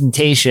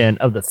presentation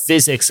of the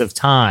physics of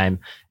time.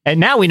 And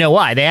now we know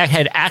why. They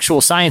had actual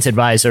science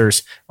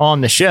advisors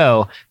on the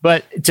show.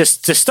 But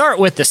just to start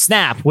with the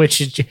snap,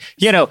 which,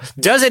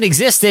 doesn't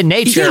exist in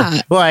nature.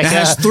 Yeah. Like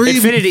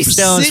Infinity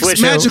Stones.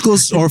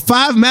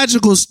 Five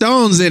magical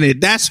stones in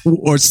it.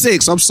 Or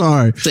six. I'm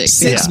sorry.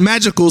 Six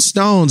magical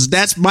stones.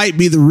 That might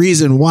be the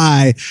reason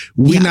why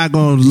we're not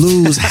going to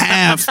lose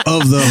half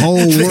of the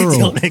whole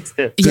world.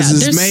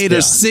 Because it's made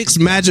of 6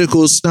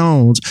 magical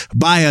stones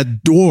by a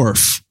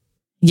dwarf.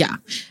 Yeah.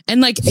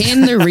 And like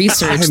in the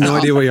research, I have no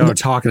idea what y'all are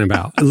talking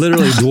about.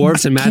 Literally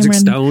dwarfs and magic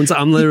stones.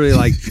 I'm literally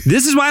like,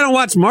 this is why I don't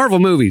watch Marvel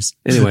movies.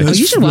 Anyway,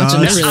 you should watch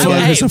them.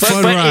 It's a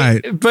fun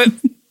ride. But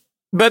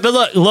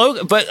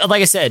look, but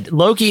like I said,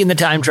 Loki and the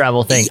time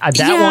travel thing,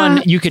 that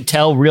one you could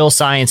tell real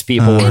science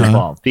people were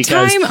involved.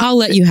 Because time, I'll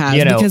let you have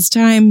because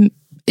time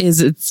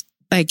is a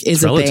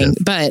thing.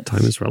 But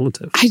time is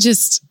relative.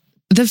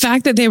 The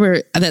fact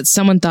that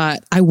someone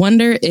thought, I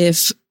wonder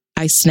if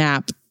I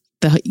snap,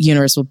 the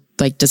universe will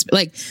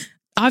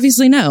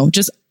obviously no.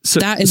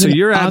 That is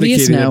you're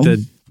obvious advocating no.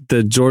 that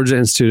the Georgia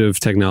Institute of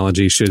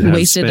Technology should have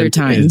wasted their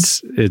time,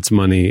 its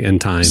money and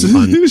time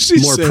on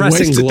more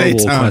pressing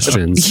global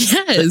questions.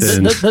 Yes.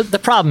 The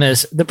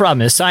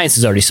problem is science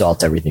has already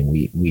solved everything.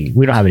 We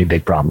don't have any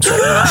big problems right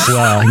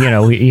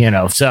now.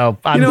 Well, so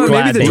I'm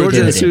glad maybe the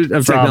Georgia Institute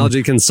of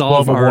Technology can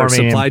solve our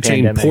supply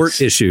chain port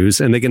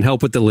issues, and they can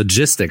help with the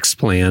logistics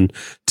plan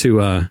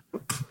to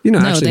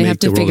actually they make have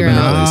to the figure world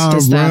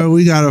out. Bro,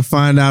 we got to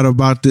find out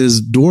about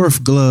this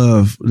dwarf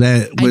glove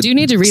that I do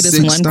need to read this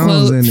one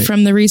quote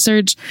from the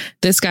research.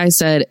 This guy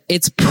said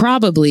it's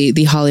probably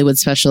the Hollywood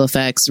special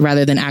effects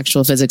rather than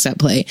actual physics at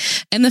play.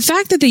 And the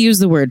fact that they use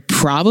the word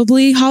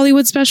probably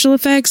Hollywood special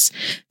effects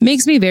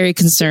makes me very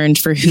concerned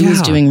for who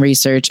is doing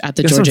research at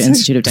the Georgia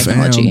Institute of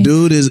Technology.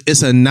 Dude,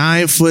 it's a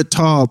 9 foot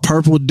tall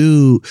purple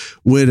dude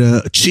with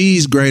a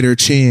cheese grater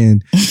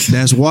chin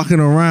that's walking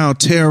around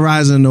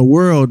terrorizing the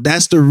world.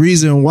 That's the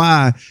reason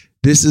why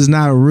this is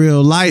not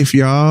real life,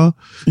 y'all.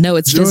 No,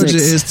 it's Georgia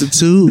physics.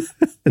 Institute.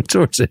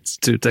 Georgia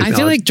Institute Technology. I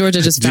feel like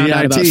Georgia just found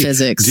out about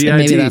physics, and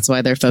maybe that's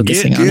why they're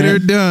focusing on it. Get her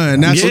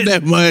done. That's what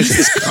that much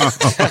is called.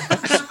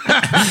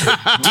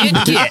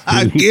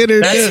 Get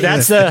her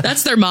done.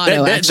 That's their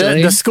motto.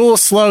 Actually, the school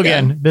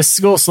slogan. Yeah. The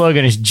school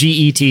slogan is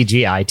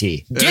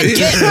GETGIT. Get.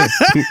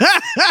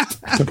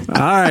 All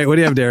right, what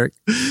do you have, Derek?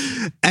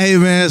 Hey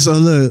man, so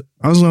look,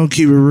 I was gonna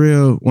keep it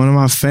real. One of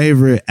my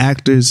favorite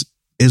actors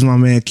is my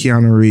man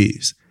Keanu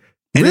Reeves.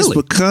 And it's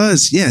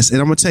because, and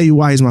I'm going to tell you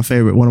why he's one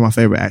of my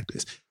favorite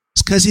actors.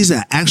 because he's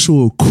an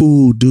actual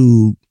cool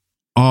dude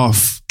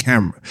off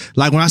camera.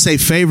 Like when I say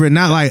favorite,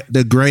 not like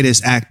the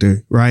greatest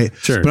actor, right?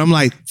 Sure. But I'm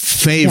like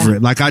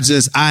favorite. Yeah. Like I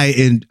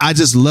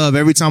just love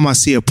every time I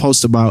see a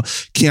post about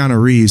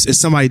Keanu Reeves.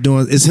 It's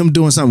him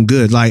doing something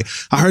good. Like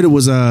I heard it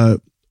was I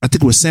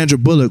think it was Sandra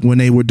Bullock when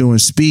they were doing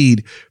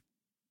Speed.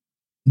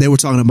 They were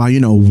talking about,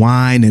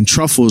 wine and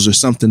truffles or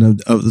something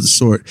of the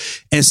sort.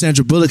 And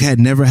Sandra Bullock had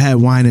never had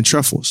wine and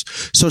truffles.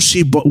 So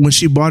when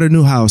she bought her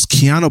new house,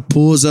 Keanu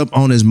pulls up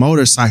on his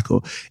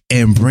motorcycle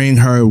and bring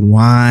her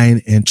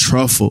wine and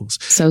truffles.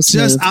 So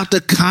smooth. Just out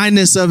the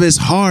kindness of his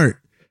heart.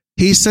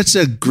 He's such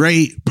a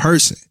great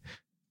person.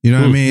 You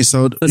know what I mean?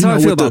 So that's how I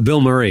feel about Bill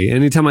Murray.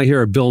 Anytime I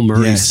hear a Bill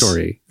Murray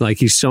story, like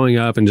he's showing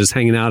up and just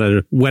hanging out at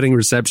a wedding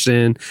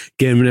reception,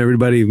 giving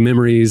everybody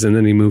memories, and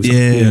then he moves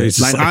on.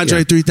 Like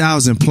Andre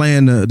 3000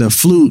 playing the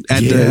flute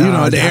at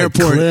the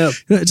airport.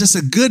 Just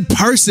a good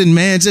person,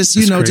 man. Just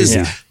just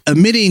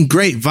emitting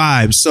great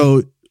vibes.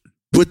 So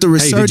with the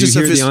resurgence did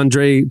you hear the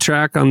Andre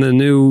track on the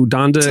new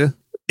Donda?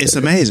 It's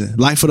amazing.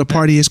 Life of the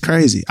Party is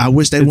crazy. I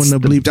wish they wouldn't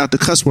have bleeped out the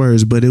cuss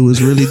words, but it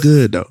was really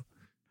good though.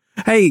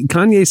 Hey,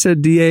 Kanye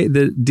said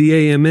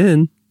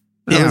DAMN.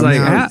 I was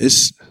like,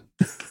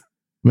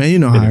 man, you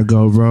know how I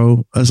go,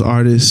 bro. Us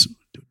artists,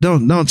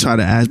 don't try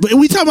to ask. But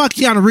we talking about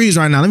Keanu Reeves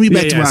right now. Let me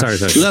back to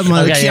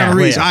Keanu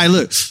Reeves. All right,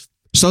 look.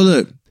 So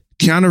look,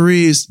 Keanu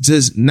Reeves,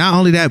 just not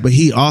only that, but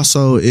he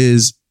also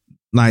is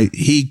like,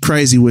 he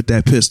crazy with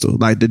that pistol.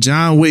 Like the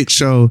John Wick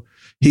show,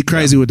 he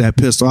crazy with that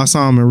pistol. I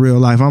saw him in real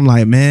life. I'm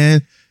like,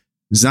 man,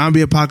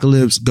 zombie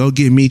apocalypse, go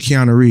get me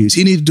Keanu Reeves.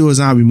 He need to do a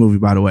zombie movie,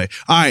 by the way.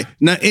 All right.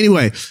 Now,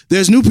 anyway,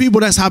 there's new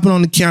people that's hopping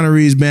on the Keanu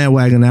Reeves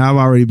bandwagon that I've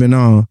already been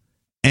on.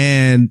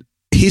 And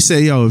he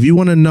said, yo, if you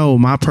want to know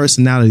my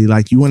personality,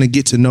 like you want to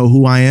get to know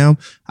who I am,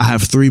 I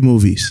have 3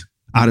 movies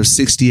out of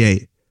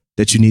 68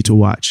 that you need to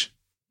watch.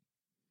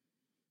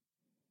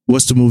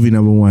 What's the movie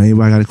number 1?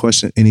 Anybody got a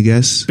question? Any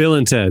guess? Bill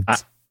and Ted.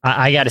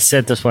 I got to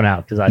set this one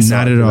out because I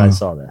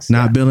saw this.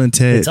 Not Bill and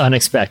Ted. It's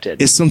unexpected.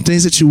 It's some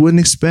things that you wouldn't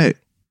expect.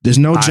 There's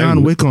no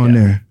John Wick on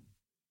there.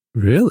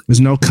 Really?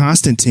 There's no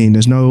Constantine.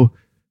 There's no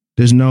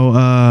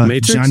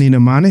Johnny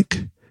Mnemonic.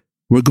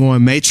 We're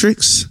going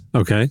Matrix.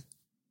 Okay.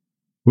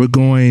 We're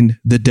going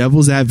The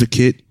Devil's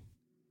Advocate.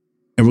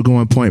 And we're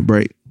going Point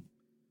Break.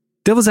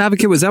 Devil's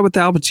Advocate, was that with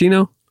Al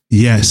Pacino?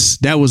 Yes.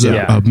 That was an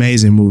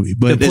amazing movie.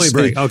 But Point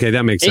Break. Okay,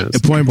 that makes sense.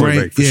 Point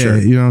Break, for sure.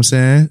 You know what I'm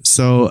saying?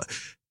 So,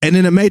 and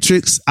then The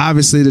Matrix,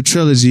 obviously the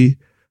trilogy.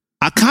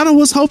 I kind of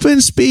was hoping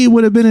Speed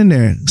would have been in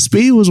there.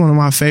 Speed was one of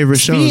my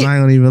favorite shows. I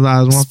ain't gonna even lie.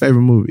 It was one of my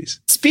favorite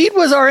movies. Speed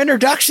was our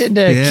introduction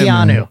to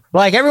Keanu. Man.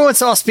 Like everyone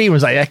saw Speed and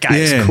was like, that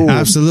guy's cool.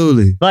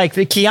 Absolutely. Like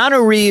the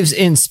Keanu Reeves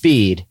in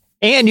Speed,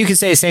 and you can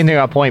say the same thing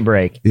about Point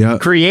Break,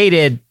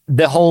 created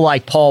the whole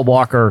like Paul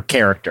Walker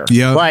character.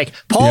 Like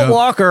Paul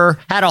Walker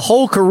had a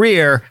whole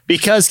career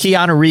because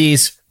Keanu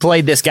Reeves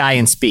played this guy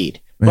in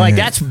Speed. Man. Like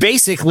that's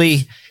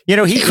basically,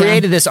 he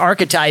created this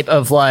archetype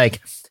of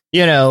like,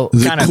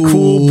 kind of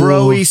cool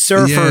bro-y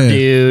surfer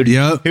dude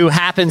who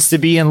happens to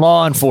be in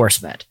law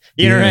enforcement.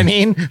 You know what I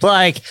mean?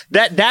 Like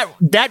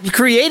that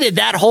created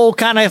that whole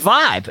kind of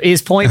vibe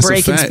is Point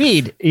Break and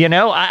Speed. I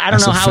don't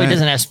know how he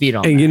doesn't have Speed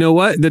on. And you know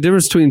what? The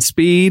difference between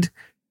Speed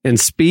and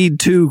Speed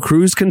 2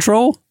 Cruise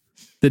Control,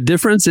 the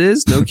difference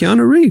is no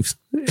Keanu Reeves.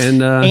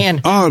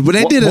 But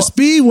they did a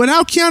Speed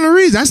without Keanu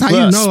Reeves. That's how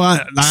you know.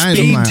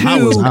 Speed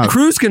 2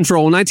 Cruise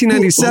Control,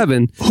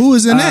 1997. Who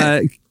was in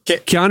that?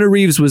 Keanu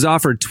Reeves was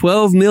offered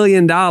 $12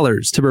 million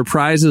to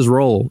reprise his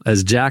role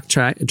as Jack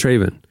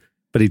Traven,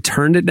 but he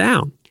turned it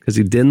down because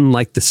he didn't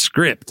like the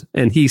script.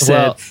 And he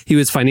said he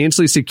was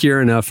financially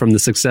secure enough from the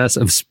success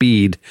of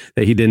Speed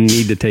that he didn't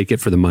need to take it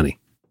for the money.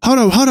 Hold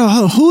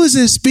on. Who is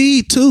in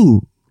Speed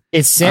 2?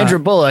 It's Sandra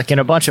Bullock and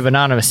a bunch of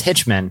anonymous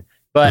hitchmen.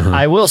 But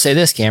I will say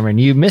this, Cameron,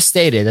 you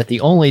misstated that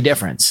the only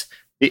difference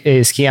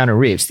is Keanu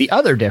Reeves. The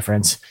other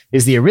difference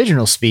is the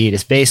original Speed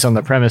is based on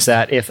the premise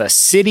that if a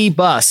city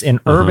bus in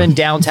urban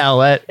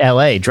downtown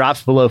LA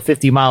drops below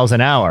 50 miles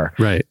an hour,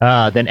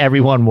 then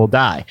everyone will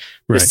die.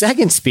 The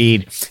second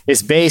Speed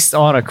is based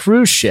on a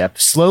cruise ship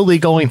slowly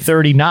going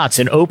 30 knots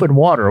in open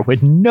water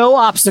with no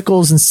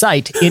obstacles in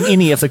sight in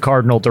any of the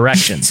cardinal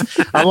directions.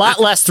 A lot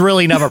less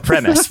thrilling of a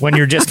premise when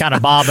you're just kind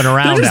of bobbing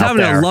around. They're just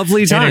having a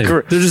lovely time.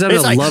 They're just having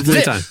a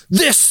lovely time.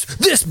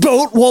 This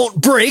boat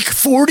won't break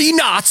 40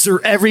 knots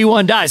or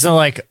everyone dies. And I'm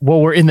like, well,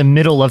 we're in the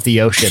middle of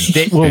the ocean.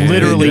 It will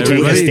literally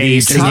take us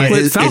days to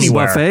get fountain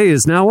anywhere. Buffet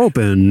is now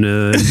open.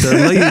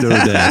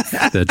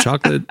 The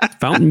chocolate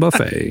fountain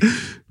buffet.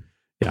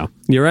 Yeah,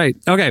 you're right.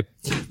 Okay.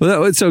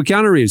 Well, so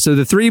Keanu Reeves. So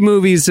the 3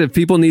 movies, if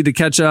people need to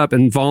catch up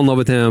and fall in love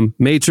with him: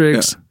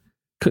 Matrix,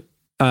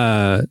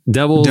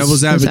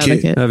 Devil's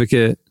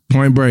Advocate,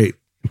 Point Break.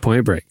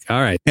 All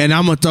right. And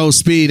I'm going to throw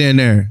Speed in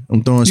there.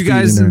 I'm throwing Speed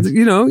in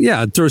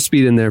there. Throw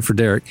Speed in there for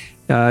Derek.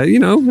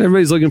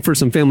 Everybody's looking for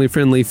some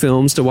family-friendly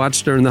films to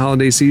watch during the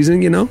holiday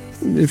season.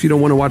 If you don't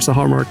want to watch the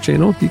Hallmark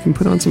Channel, you can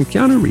put on some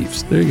Keanu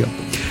Reeves. There you go.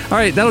 All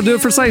right, that'll do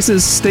it for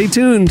Slices. Stay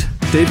tuned.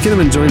 Dave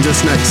Kinnaman joins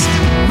us next.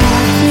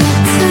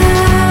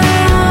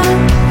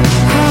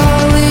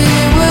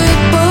 Hollywood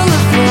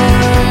Boulevard.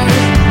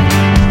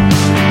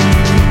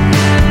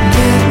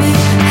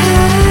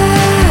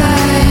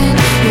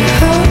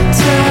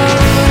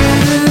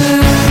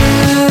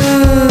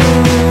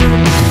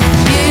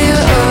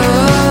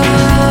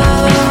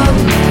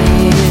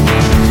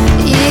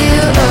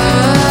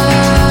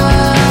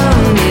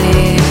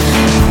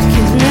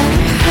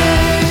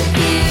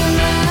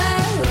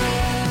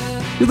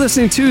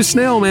 listening to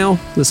Snail Mail.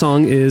 The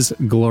song is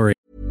Glory.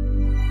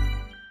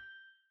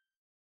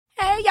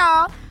 Hey,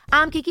 y'all.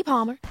 I'm Keke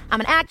Palmer.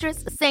 I'm an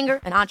actress, a singer,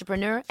 an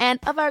entrepreneur,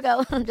 and a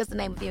Virgo, just to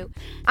name a few.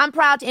 I'm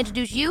proud to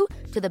introduce you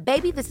to the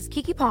Baby This Is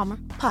Keke Palmer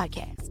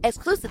podcast,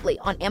 exclusively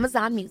on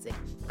Amazon Music.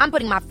 I'm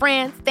putting my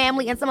friends,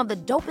 family, and some of the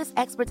dopest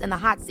experts in the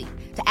hot seat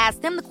to ask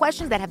them the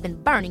questions that have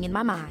been burning in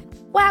my mind.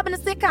 What happened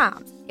to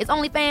sitcoms? Is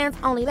OnlyFans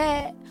only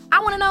bad?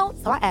 I want to know,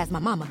 so I asked my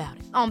mom about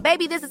it. On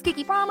Baby This Is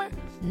Keke Palmer,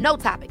 no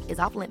topic is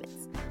off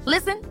limits.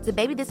 Listen to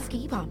Baby This Is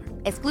Keke Palmer,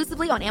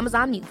 exclusively on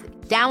Amazon Music.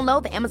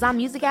 Download the Amazon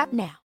Music app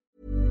now.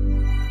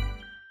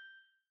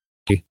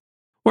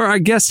 Where our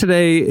guest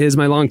today is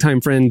my longtime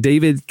friend,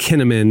 David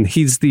Kinnaman.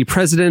 He's the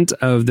president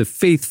of the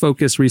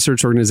faith-focused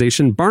research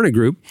organization, Barna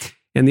Group,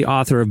 and the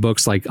author of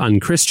books like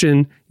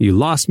Unchristian, You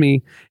Lost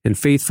Me, and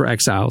Faith for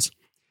Exiles.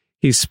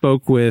 He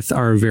spoke with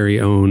our very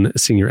own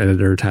senior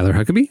editor, Tyler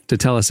Huckabee, to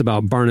tell us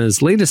about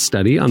Barna's latest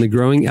study on the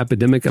growing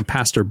epidemic of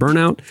pastor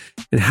burnout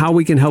and how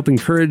we can help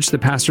encourage the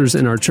pastors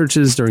in our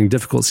churches during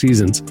difficult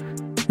seasons.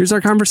 Here's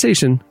our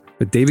conversation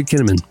with David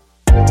Kinnaman.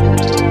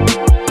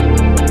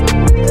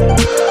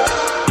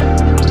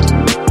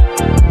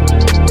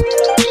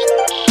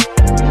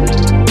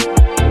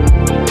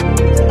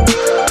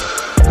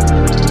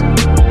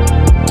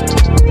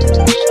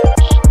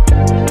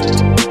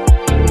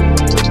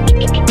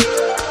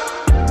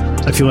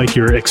 I feel like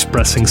you're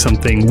expressing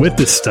something with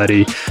this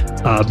study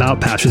about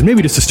pastors.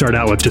 Maybe just to start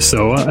out with, just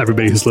so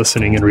everybody who's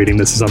listening and reading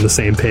this is on the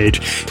same page,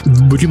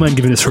 would you mind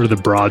giving us sort of the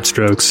broad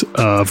strokes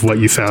of what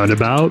you found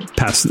about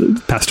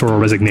pastoral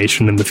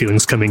resignation and the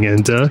feelings coming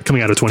out of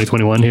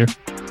 2021 here?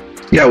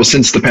 Yeah, well,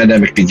 since the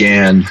pandemic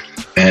began,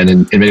 and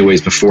in many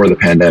ways before the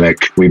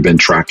pandemic, we've been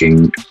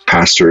tracking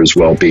pastors'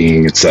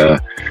 well-being. It's a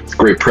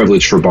great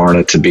privilege for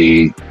Barna to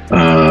be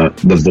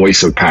the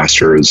voice of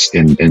pastors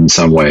in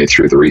some way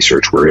through the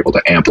research. We're able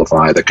to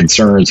amplify the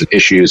concerns and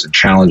issues and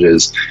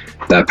challenges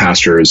that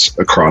pastors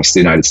across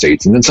the United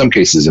States, and in some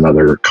cases in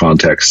other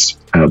contexts,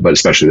 but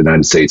especially the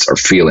United States, are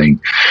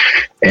feeling.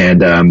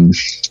 And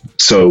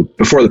so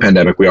before the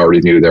pandemic, we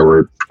already knew there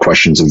were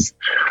questions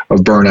of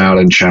burnout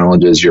and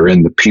challenges. You're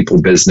in the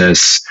people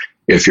business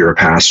if you're a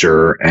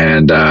pastor,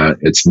 and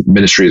its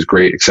ministry is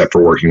great except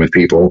for working with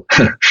people.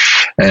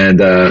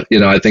 And,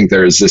 I think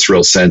there's this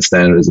real sense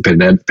then as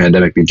the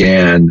pandemic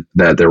began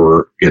that there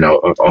were,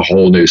 a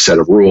whole new set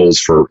of rules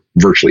for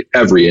virtually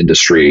every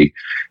industry,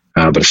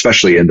 but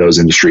especially in those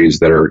industries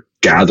that are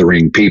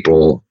gathering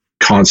people,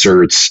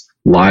 concerts,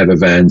 live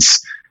events,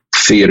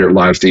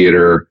 live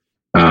theater,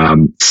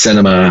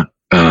 cinema,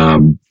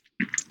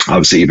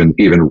 obviously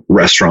even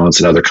restaurants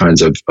and other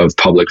kinds of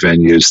public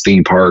venues,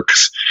 theme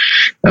parks.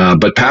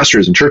 But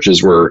pastors and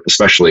churches were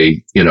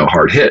especially,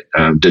 hard hit.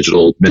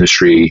 Digital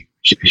ministry,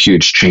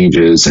 huge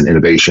changes and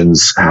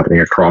innovations happening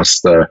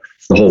across the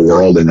whole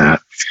world in that.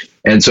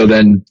 And so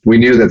then we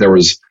knew that there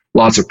was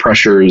lots of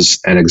pressures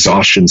and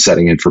exhaustion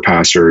setting in for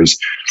pastors.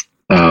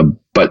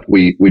 But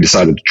we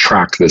decided to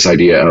track this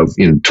idea of,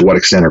 to what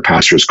extent are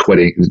pastors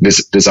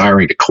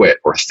desiring to quit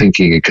or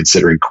thinking and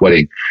considering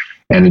quitting.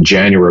 And in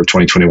January of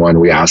 2021,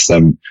 we asked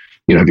them,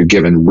 have you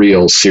given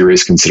real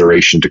serious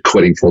consideration to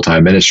quitting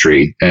full-time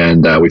ministry?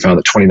 And we found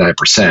that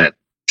 29%,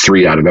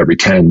 3 out of every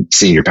 10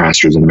 senior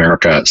pastors in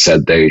America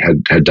said they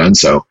had done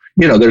so.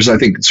 There's, I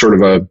think, sort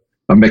of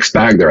a mixed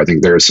bag there. I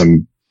think there is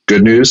some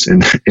good news in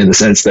the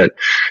sense that,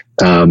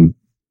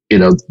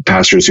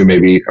 pastors who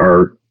maybe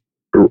are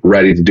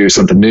ready to do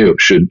something new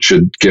should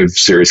give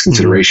serious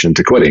consideration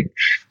to quitting.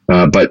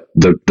 But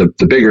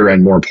the bigger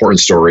and more important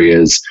story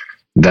is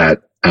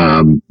that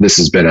this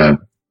has been a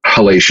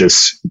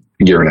hellacious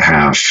year and a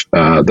half.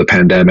 The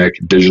pandemic,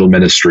 digital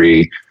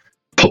ministry,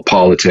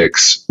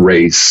 politics,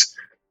 race,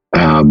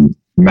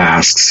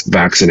 masks,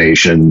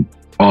 vaccination,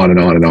 on and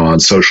on and on,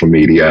 social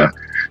media,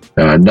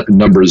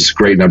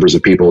 great numbers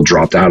of people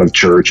dropped out of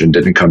church and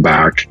didn't come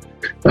back.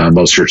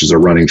 Most churches are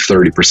running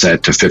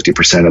 30% to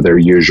 50% of their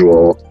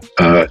usual,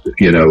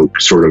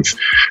 sort of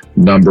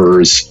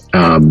numbers.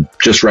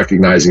 Just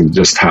recognizing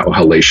just how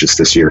hellacious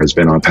this year has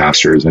been on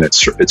pastors, and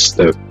it's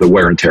the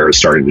wear and tear is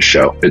starting to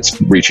show. It's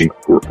reaching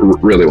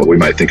really what we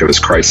might think of as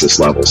crisis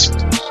levels.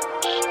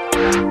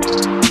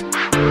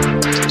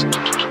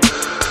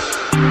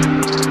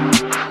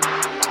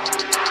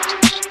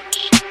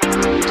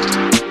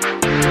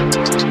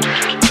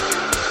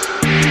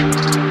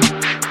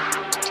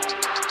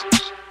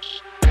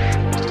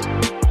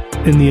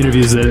 In the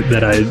interviews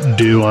that I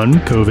do on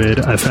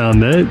COVID, I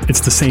found that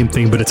it's the same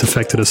thing, but it's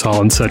affected us all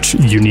in such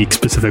unique,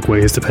 specific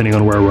ways, depending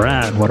on where we're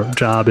at and what our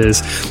job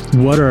is.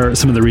 What are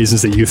some of the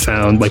reasons that you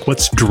found, like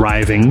what's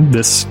driving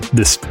this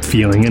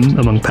feeling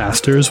among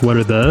pastors?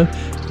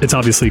 It's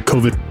obviously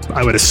COVID.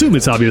 I would assume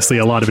it's obviously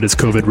a lot of it is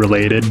COVID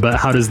related, but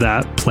how does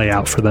that play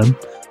out for them?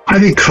 I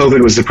think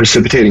COVID was the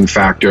precipitating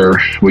factor.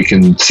 We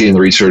can see in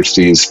the research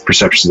these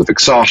perceptions of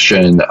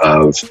exhaustion,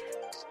 of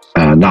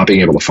not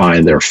being able to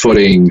find their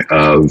footing,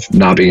 of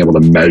not being able to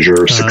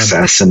measure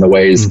success in the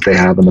ways that they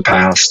have in the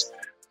past.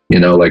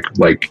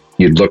 Like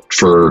you look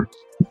for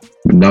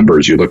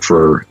numbers, you look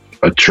for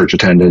a church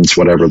attendance,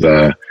 whatever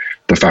the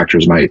the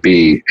factors might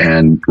be,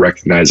 and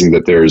recognizing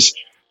that there's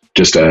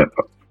just a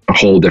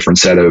whole different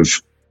set of,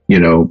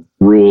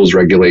 rules,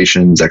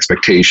 regulations,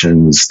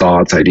 expectations,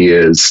 thoughts,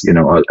 ideas,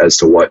 as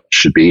to what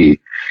should be.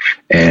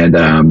 And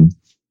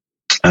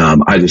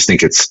I just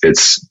think it's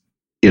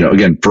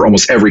again, for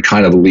almost every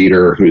kind of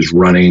leader who's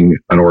running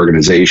an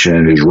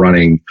organization, who's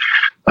running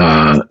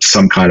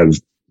some kind of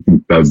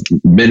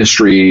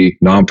ministry,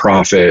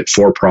 nonprofit,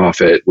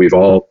 for-profit, we've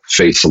all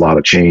faced a lot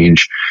of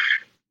change,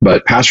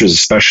 but pastors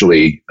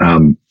especially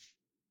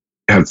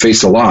have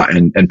faced a lot.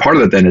 And part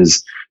of it then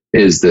is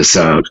this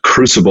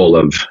crucible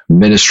of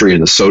ministry in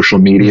the social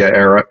media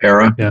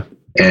era. Yeah.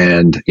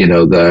 And,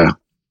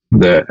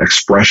 the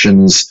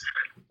expressions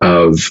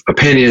of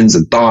opinions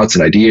and thoughts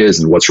and ideas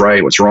and what's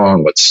right, what's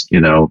wrong, what's,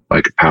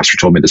 like a pastor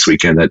told me this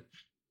weekend that,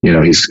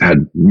 he's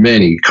had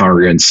many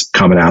congregants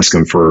come and ask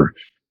him for,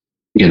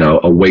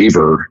 a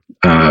waiver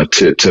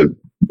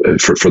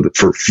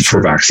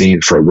for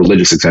vaccine, for a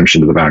religious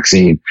exemption to the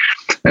vaccine.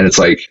 And it's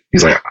like,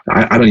 he's like,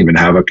 I don't even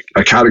have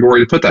a category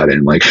to put that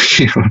in, like,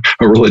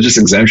 a religious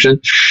exemption.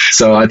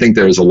 So I think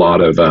there's a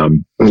lot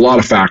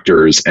of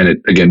factors.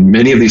 And again,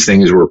 many of these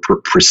things were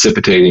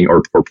precipitating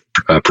or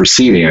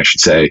preceding, I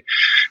should say,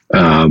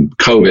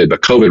 COVID,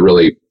 but COVID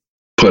really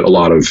put a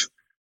lot of,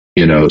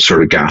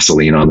 sort of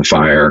gasoline on the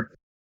fire.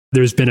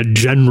 There's been a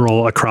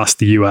general across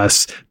the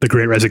U.S., the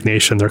Great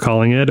Resignation, they're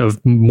calling it, of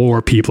more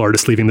people are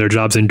just leaving their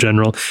jobs in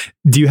general.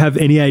 Do you have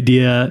any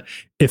idea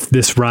if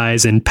this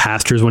rise in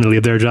pastors want to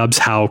leave their jobs,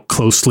 how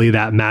closely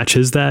that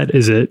matches that?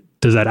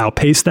 Does that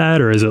outpace that,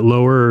 or is it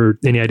lower? Or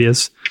any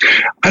ideas?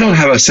 I don't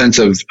have a sense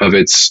of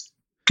its,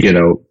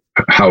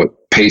 how it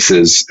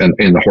paces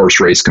in the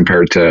horse race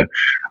compared to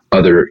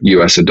other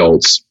U.S.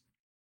 adults.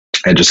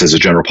 And just as a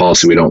general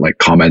policy, we don't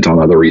comment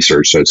on other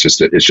research. So it's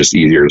just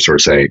easier to sort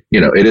of say,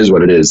 it is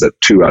what it is, that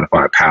 2 out of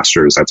 5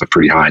 pastors, that's a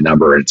pretty high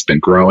number, and it's been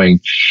growing.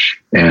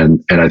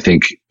 And I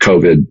think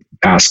COVID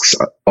asks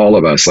all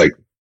of us, like,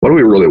 what do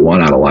we really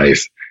want out of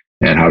life?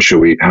 And how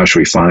should we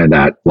find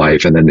that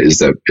life? And then is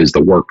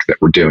the work that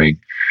we're doing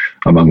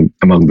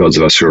among those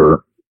of us who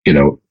are,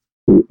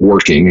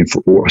 working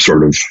for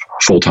sort of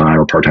full-time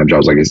or part-time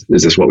jobs, like, is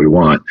this what we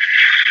want?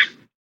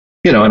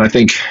 And I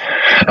think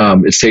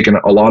it's taken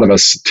a lot of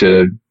us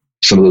to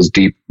some of those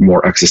deep,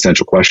 more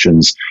existential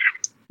questions.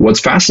 What's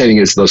fascinating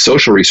is the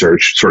social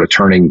research sort of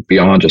turning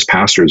beyond just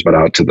pastors, but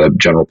out to the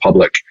general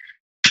public.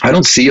 I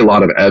don't see a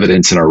lot of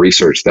evidence in our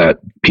research that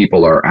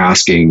people are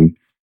asking,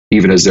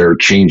 even as they're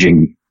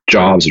changing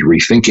jobs and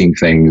rethinking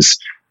things.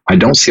 I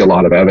don't see a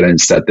lot of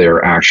evidence that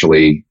they're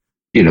actually,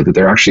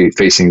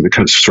 facing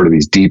the sort of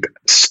these deep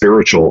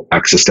spiritual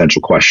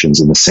existential questions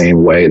in the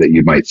same way that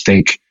you might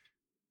think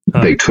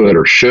they could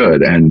or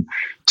should. And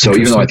so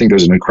even though I think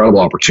there's an incredible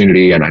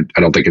opportunity, and I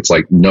don't think it's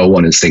like no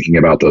one is thinking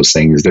about those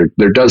things,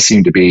 there does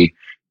seem to be,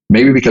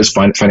 maybe because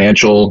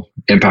financial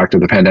impact of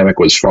the pandemic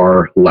was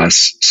far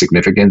less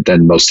significant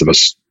than most of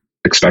us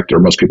expected, or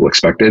most people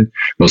expected,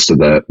 most of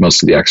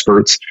the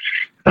experts.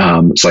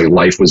 It's like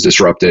life was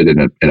disrupted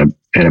in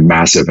a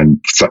massive and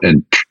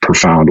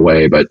profound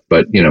way. But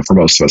for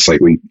most of us,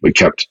 like we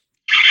kept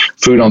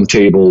food on the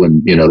table,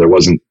 and there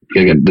wasn't,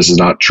 again, this is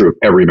not true of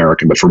every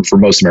American, but for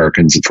most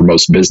Americans and for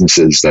most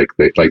businesses,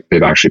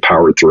 they've actually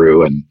powered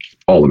through and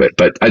all of it.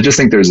 But I just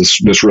think there's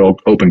this real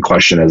open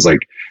question as like,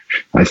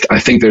 I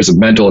think there's a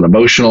mental and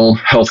emotional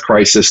health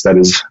crisis that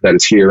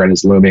is here and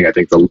is looming. I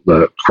think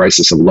the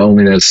crisis of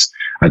loneliness.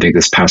 I think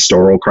this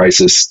pastoral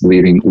crisis,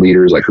 leading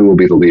leaders, like who will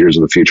be the leaders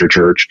of the future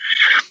church.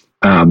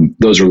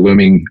 Those are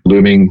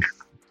looming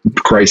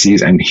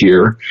crises and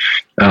here.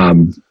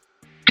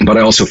 But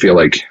I also feel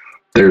like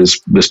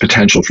there's this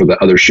potential for the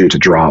other shoe to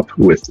drop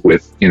with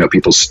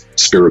people's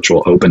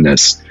spiritual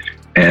openness.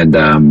 And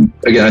again,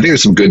 I think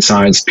there's some good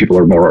signs. People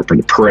are more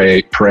open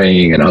to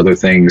praying and other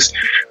things,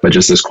 but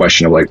just this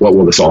question of like, what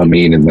will this all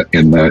mean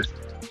in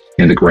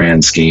the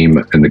grand scheme,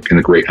 in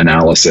the great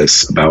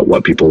analysis about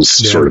what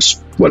people's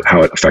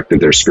how it affected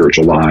their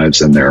spiritual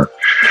lives and their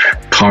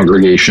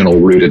congregational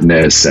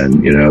rootedness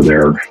and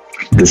their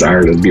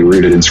desire to be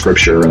rooted in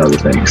Scripture and other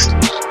things.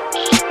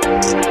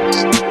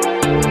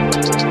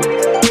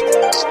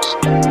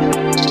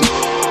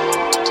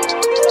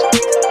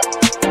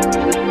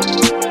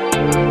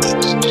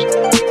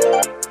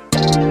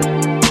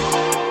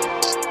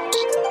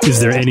 Is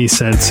there any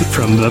sense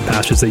from the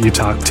pastors that you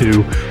talk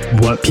to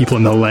what people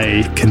in the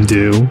lay can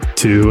do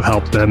to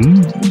help them,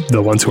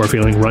 the ones who are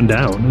feeling run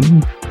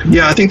down?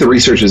 Yeah, I think the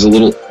research is a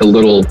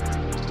little.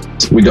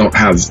 We don't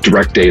have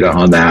direct data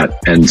on that,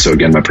 and so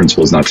again, my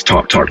principle is not to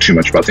talk too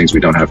much about things we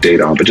don't have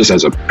data on. But just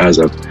as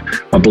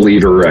a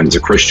believer and as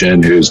a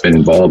Christian who's been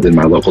involved in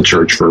my local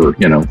church for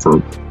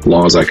as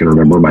long as I can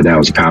remember, my dad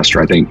was a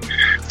pastor. I think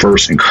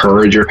first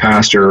encourage your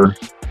pastor,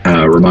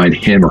 remind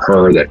him or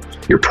her that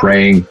you're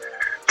praying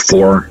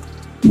for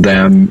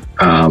them.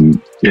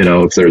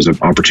 If there's an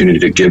opportunity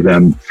to give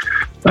them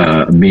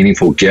a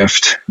meaningful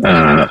gift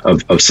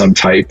of some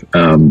type,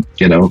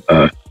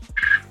 a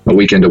a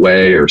weekend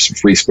away or some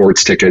free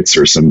sports tickets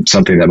or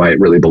something that might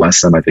really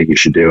bless them, I think you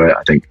should do it.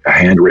 I think a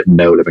handwritten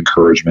note of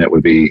encouragement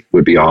would be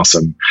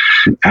awesome.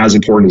 As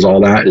important as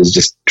all that is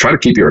just try to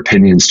keep your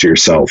opinions to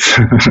yourself.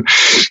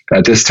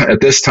 At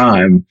this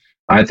time,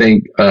 I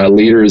think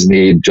leaders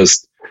need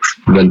just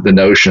the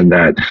notion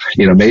that,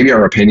 maybe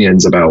our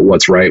opinions about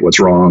what's right, what's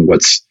wrong,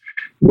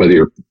 whether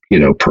you're,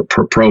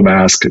 pro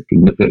mask,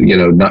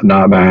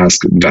 not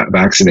mask,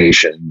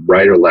 vaccination,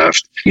 right or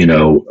left,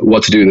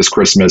 what to do this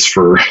Christmas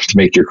to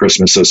make your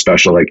Christmas so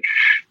special. Like,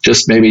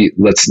 just maybe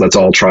let's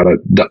all try to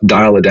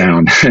dial it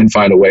down and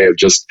find a way of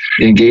just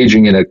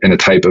engaging in a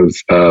type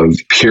of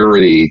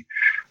purity,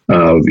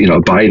 of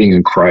abiding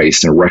in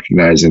Christ and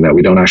recognizing that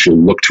we don't actually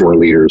look to our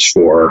leaders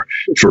for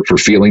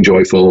feeling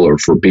joyful or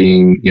for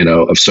being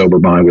of sober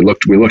mind. We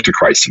look to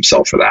Christ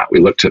himself for that. We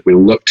look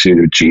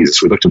to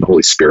Jesus. We look to the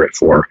Holy Spirit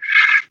for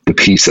the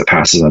peace that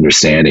passes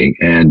understanding.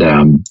 And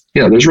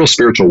there's real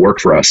spiritual work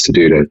for us to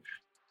do, to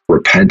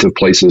repent of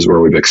places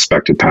where we've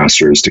expected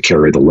pastors to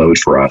carry the load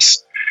for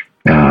us.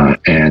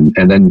 And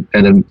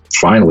then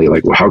finally,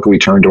 like, how can we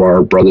turn to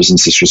our brothers and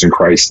sisters in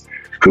Christ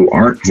who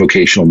aren't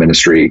vocational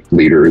ministry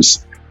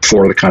leaders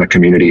for the kind of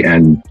community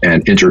and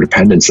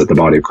interdependence that the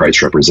body of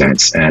Christ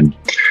represents? And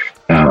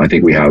I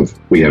think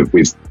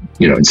we've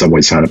in some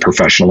ways kind of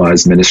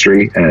professionalized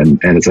ministry, and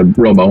it's a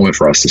real moment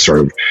for us to sort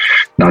of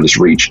not just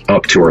reach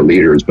up to our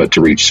leaders, but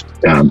to reach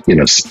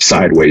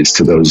sideways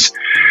to those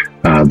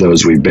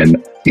we've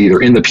been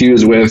either in the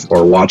pews with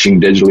or watching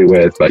digitally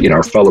with, but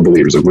our fellow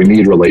believers. We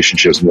need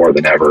relationships more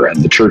than ever,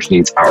 and the church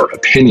needs our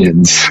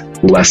opinions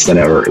less than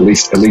ever, at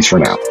least for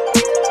now.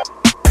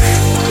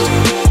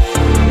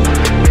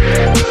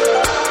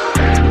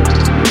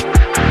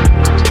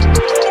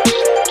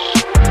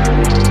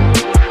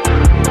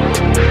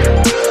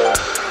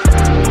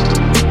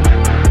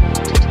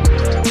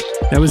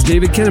 That was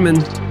David Kinnaman.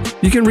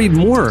 You can read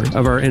more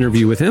of our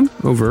interview with him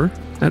over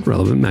at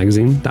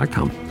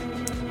relevantmagazine.com.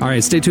 All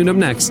right, stay tuned. Up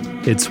next,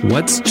 it's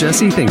What's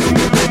Jesse Thinking?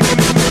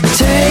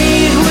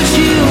 Take what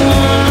you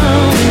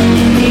want when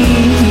you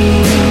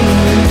need.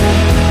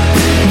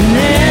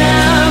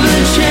 Never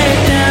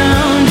check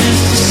down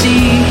just to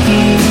see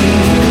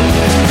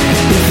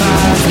if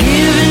I've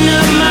given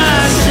up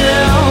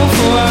myself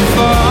or I've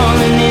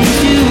fallen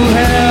into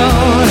hell.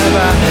 Have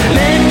I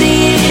met the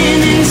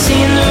end and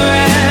seen the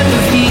wrath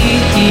of heat?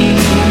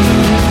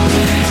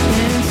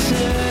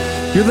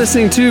 You're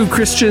listening to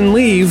Christian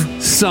Leave.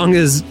 Song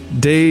is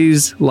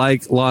Days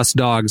Like Lost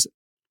Dogs.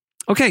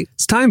 Okay,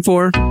 it's time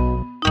for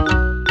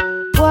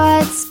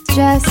What's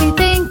Jesse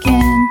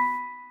Thinking?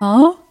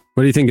 Huh?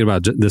 What are you thinking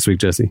about this week,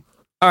 Jesse?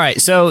 All right,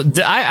 so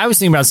I was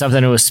thinking about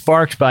something that was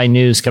sparked by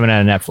news coming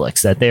out of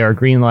Netflix that they are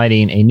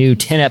greenlighting a new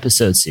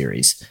 10-episode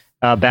series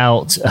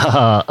about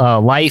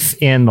life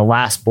in the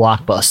last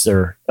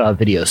Blockbuster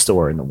video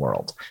store in the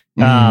world.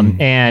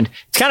 And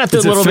it's kind of a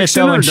little bit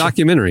fiction or a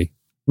documentary.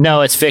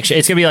 No, it's fiction.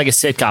 It's going to be like a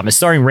sitcom. It's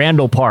starring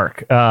Randall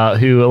Park,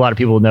 who a lot of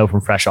people know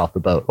from Fresh Off the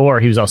Boat, or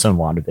he was also in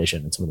WandaVision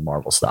and some of the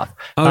Marvel stuff.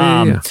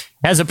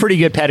 Has a pretty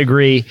good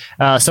pedigree.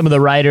 Some of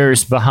the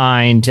writers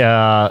behind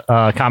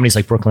comedies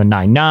like Brooklyn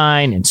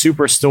Nine-Nine and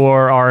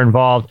Superstore are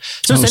involved.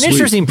 So it's an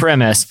interesting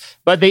premise.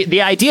 But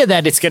the idea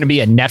that it's going to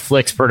be a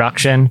Netflix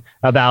production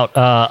about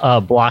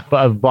a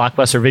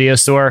Blockbuster video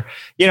store,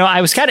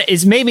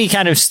 it's made me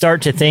kind of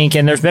start to think,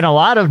 and there's been a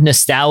lot of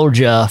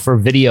nostalgia for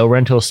video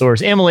rental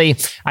stores. Emily,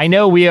 I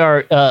know we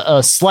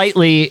are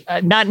slightly,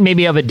 not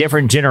maybe of a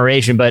different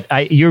generation, but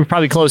you're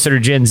probably closer to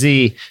Gen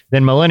Z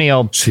than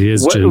millennial. She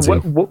is Gen Z.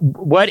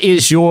 What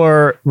is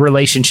your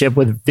relationship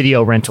with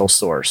video rental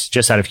stores,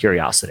 just out of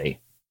curiosity?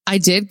 I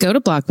did go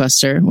to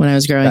Blockbuster when I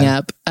was growing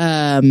up.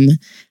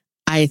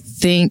 I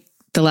think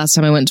the last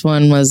time I went to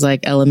one was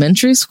like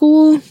elementary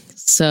school.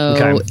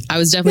 So I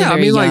was definitely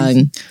very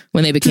young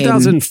when they became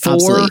 2004,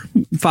 obsolete.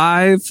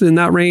 5 in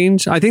that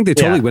range. I think they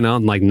totally went out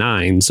in like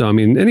 9. So, I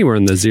mean, anywhere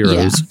in the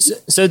zeros. Yeah.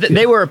 So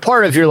they were a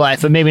part of your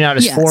life, but maybe not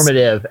as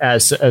formative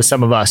as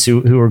some of us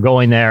who were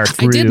going there.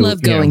 I did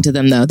love going to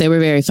them, though. They were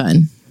very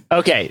fun.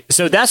 Okay,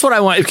 so that's what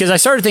I want, because I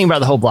started thinking about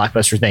the whole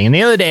Blockbuster thing. And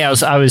the other day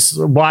I was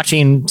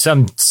watching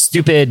some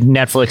stupid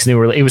Netflix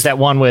it was that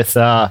one with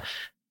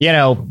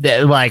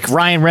like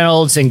Ryan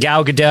Reynolds and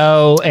Gal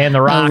Gadot and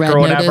The Rock or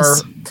whatever.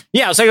 Notice.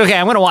 Yeah, I was like, okay,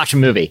 I'm going to watch a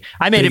movie.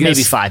 I made it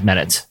maybe 5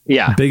 minutes.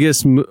 Yeah.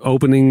 Biggest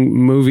opening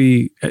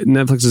movie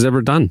Netflix has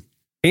ever done.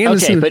 And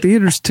it's in the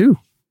theaters too.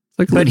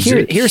 But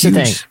here's the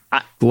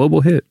thing.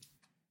 Global hit.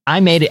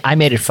 I made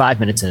it 5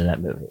 minutes into that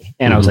movie.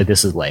 And I was like,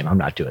 this is lame. I'm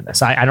not doing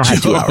this. I don't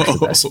have 2 hours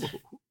for this.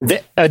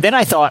 Then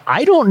I thought,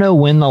 I don't know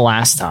when the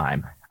last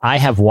time I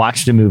have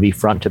watched a movie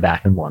front to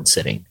back in one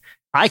sitting.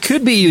 I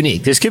could be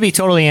unique. This could be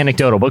totally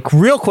anecdotal, but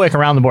real quick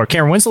around the board.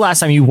 Karen, when's the last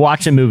time you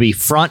watched a movie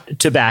front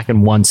to back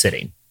in one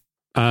sitting?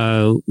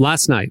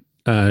 Last night,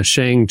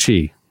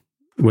 Shang-Chi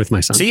with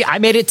my son. See, I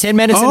made it 10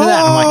 minutes into that.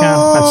 And I'm like,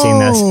 I've seen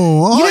this.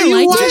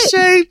 You watched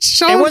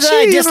Shang-Chi? It wasn't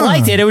I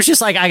disliked it. It was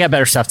just like, I got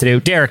better stuff to do.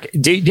 Derek,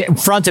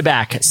 front to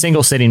back,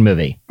 single sitting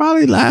movie.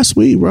 Probably last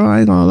week, bro. I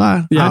ain't gonna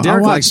lie. Yeah,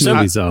 Derek likes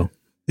movies, though.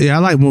 Yeah, I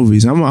like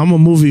movies. I'm a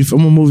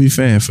movie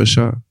fan for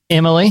sure.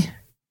 Emily?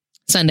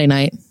 Sunday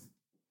night.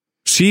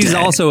 She's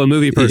also a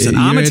movie person.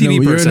 I'm a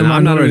TV person.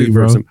 I'm not a movie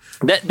person.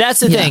 That's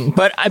the thing.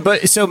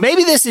 But so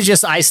maybe this is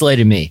just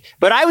isolated me.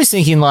 But I was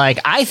thinking, like,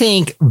 I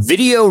think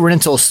video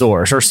rental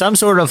stores or some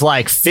sort of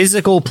like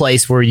physical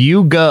place where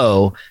you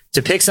go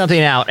to pick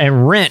something out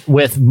and rent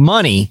with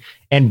money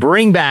and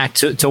bring back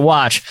to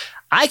watch.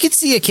 I could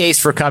see a case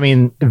for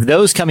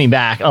those coming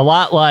back a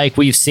lot, like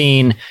we've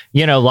seen,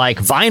 like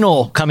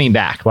vinyl coming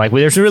back. Like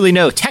there's really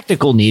no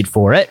technical need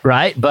for it,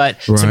 right?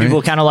 But some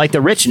people kind of like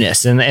the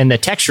richness and the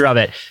texture of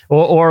it,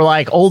 or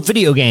like old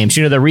video games.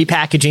 They're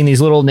repackaging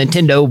these little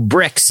Nintendo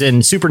bricks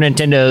and Super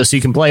Nintendos so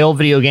you can play old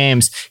video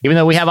games, even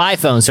though we have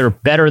iPhones that are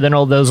better than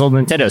those old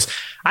Nintendos.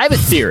 I have a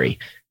theory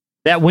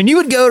that when you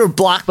would go to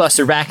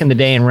Blockbuster back in the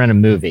day and rent a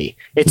movie,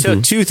 it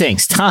took two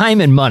things, time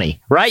and money,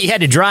 right? You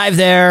had to drive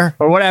there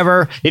or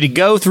whatever. You had to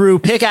go through,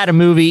 pick out a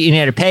movie, and you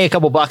had to pay a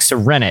couple bucks to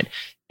rent it.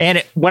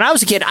 And when I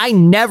was a kid, I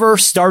never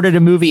started a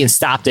movie and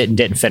stopped it and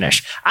didn't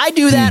finish. I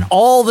do that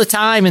all the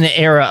time in the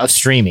era of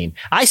streaming.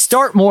 I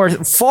start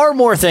far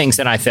more things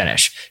than I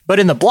finish. But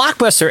in the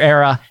Blockbuster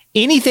era,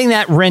 anything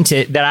that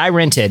I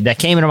rented that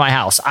came into my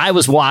house, I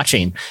was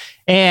watching.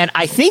 And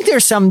I think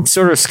there's some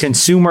sort of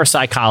consumer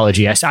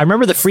psychology. I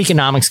remember the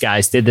Freakonomics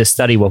guys did this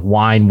study with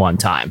wine one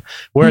time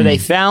where they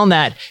found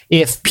that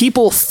if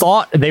people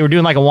thought they were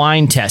doing like a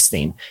wine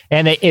testing,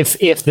 and if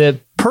the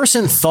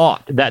person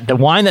thought that the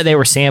wine that they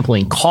were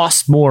sampling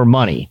cost more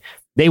money,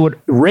 they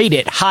would rate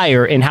it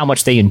higher in how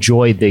much they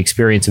enjoyed the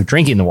experience of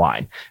drinking the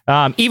wine.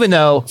 Even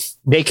though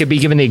they could be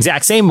given the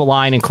exact same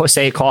wine and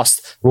say it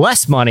costs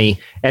less money,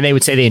 and they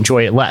would say they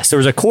enjoy it less. There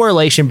was a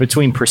correlation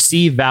between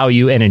perceived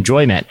value and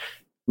enjoyment.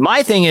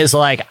 My thing is,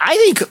 like, I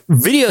think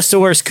video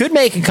stores could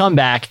make a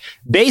comeback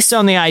based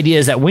on the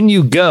ideas that when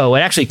you go,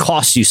 it actually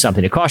costs you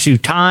something. It costs you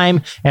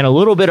time and a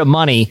little bit of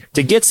money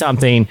to get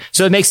something.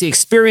 So it makes the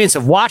experience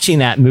of watching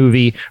that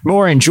movie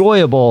more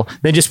enjoyable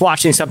than just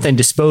watching something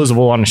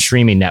disposable on a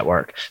streaming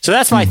network. So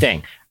that's my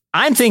thing.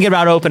 I'm thinking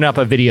about opening up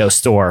a video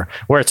store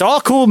where it's all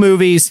cool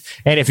movies.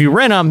 And if you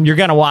rent them, you're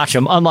going to watch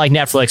them. Unlike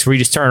Netflix, where you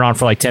just turn it on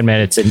for like 10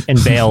 minutes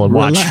and bail and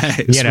watch,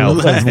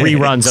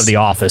 reruns of The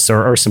Office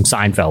or some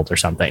Seinfeld or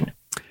something.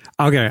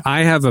 Okay,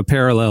 I have a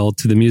parallel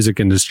to the music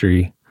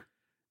industry.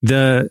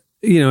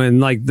 In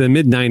like the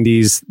mid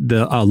 90s,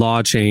 the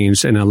law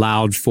changed and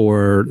allowed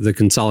for the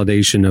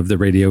consolidation of the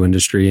radio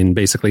industry. And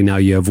basically now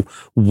you have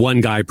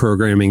one guy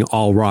programming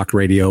all rock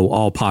radio,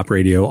 all pop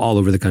radio all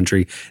over the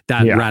country.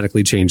 That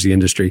radically changed the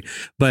industry.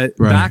 But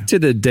back to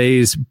the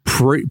days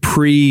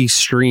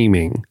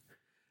pre-streaming,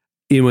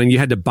 when you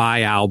had to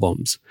buy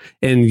albums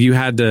and you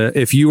had to,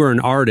 if you were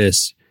an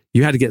artist,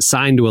 you had to get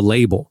signed to a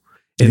label.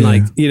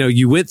 And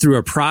you went through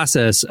a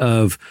process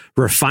of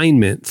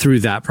refinement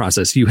through that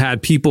process. You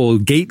had people,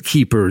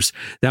 gatekeepers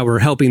that were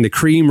helping the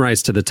cream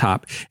rise to the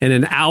top, and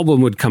an album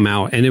would come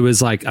out and it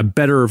was like a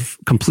better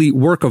complete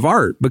work of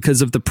art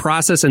because of the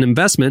process and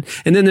investment.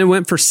 And then it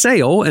went for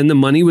sale and the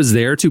money was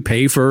there to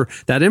pay for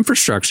that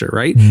infrastructure,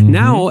 right?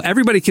 Now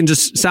everybody can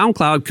just,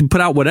 SoundCloud can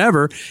put out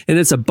whatever. And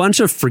it's a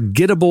bunch of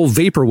forgettable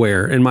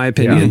vaporware, in my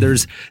opinion.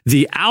 There's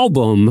the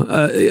album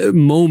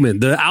moment.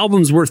 The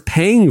albums worth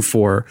paying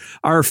for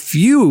are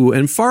few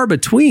and far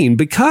between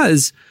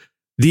because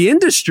the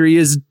industry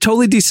is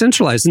totally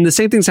decentralized. And the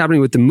same thing's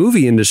happening with the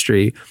movie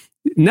industry.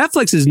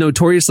 Netflix is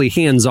notoriously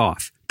hands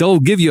off. They'll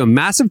give you a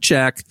massive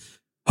check,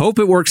 hope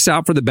it works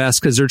out for the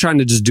best because they're trying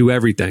to just do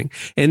everything.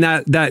 And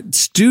that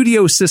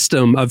studio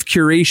system of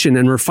curation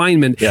and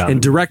refinement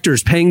and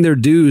directors paying their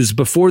dues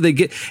before they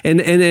get,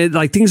 and it,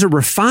 like things are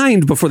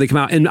refined before they come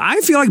out. And I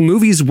feel like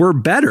movies were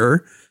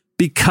better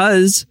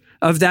because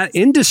of that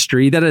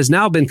industry that has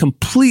now been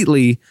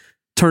completely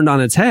turned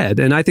on its head.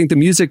 And I think the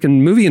music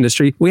and movie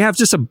industry, we have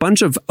just a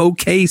bunch of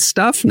okay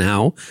stuff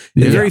now.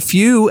 And very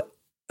few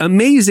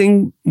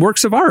amazing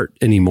works of art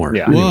anymore.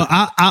 Well,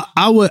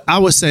 I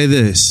would say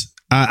this.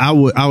 I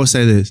would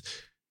say this,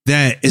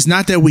 that it's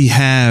not that we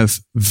have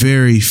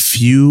very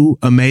few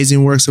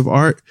amazing works of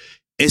art.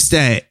 It's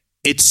that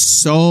it's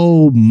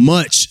so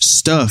much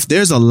stuff.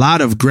 There's a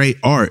lot of great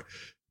art,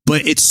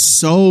 but it's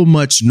so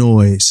much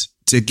noise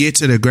to get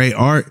to the great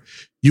art.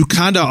 You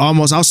kind of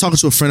almost, I was talking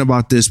to a friend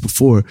about this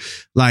before,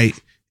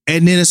 like,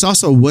 and then it's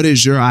also, what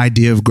is your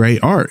idea of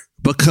great art?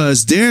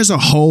 Because there's a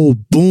whole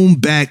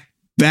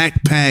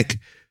backpack,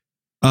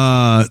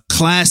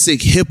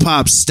 classic hip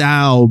hop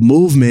style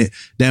movement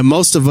that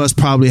most of us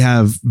probably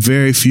have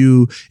very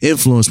few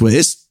influence with.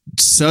 It's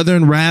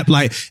Southern rap,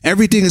 like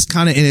everything is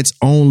kind of in its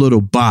own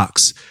little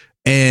box.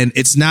 And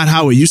it's not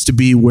how it used to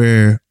be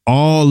where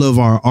all of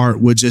our art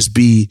would just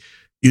be,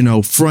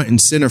 front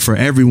and center for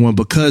everyone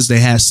because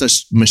they had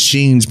such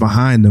machines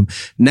behind them.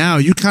 Now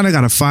you kind of got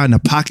to find a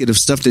pocket of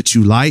stuff that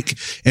you like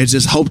and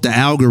just hope the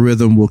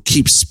algorithm will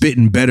keep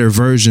spitting better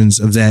versions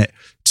of that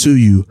to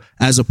you,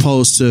 as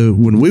opposed to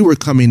when we were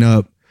coming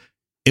up,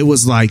 it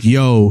was like,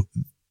 the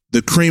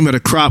cream of the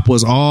crop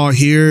was all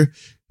here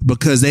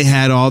because they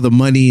had all the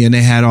money and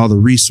they had all the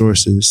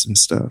resources and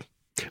stuff.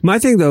 My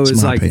thing though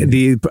is like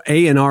the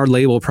A&R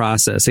label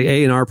process, the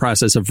A&R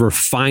process of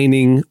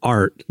refining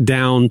art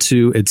down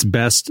to its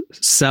best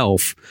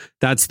self.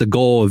 That's the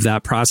goal of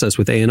that process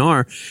with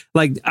A&R.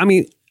 Like, I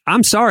mean,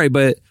 I'm sorry,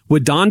 but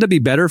would Donda be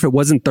better if it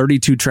wasn't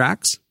 32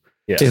 tracks?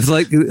 Yeah.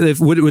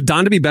 Would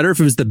Donda be better if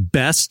it was the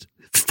best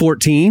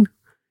 14?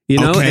 You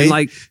know, okay. And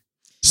like.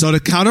 So the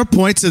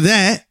counterpoint to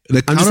that,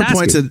 the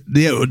counterpoint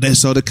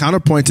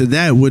to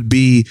that would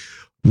be,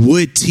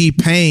 would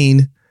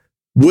T-Pain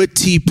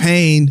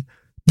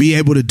be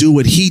able to do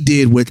what he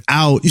did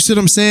without, you see what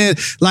I'm saying?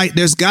 Like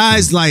there's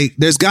guys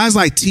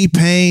like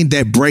T-Pain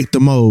that break the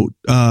mold.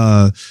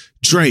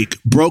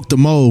 Drake broke the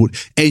mold,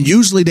 and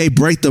usually they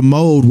break the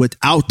mold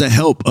without the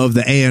help of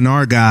the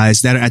A&R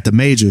guys that are at the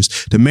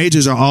majors. The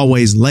majors are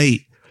always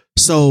late.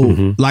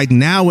 So like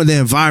now in the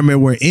environment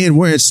we're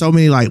in so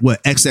many like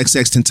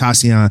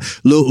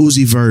XXXTentacion, Lil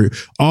Uzi Vert,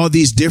 all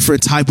these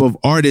different type of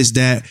artists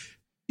that,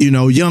 you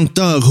know, Young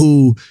Thug,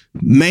 who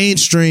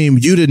mainstream,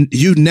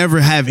 you'd never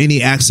have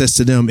any access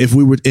to them if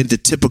we were in the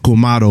typical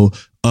model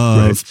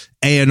of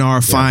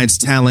A&R finds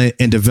talent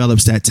and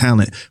develops that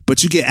talent.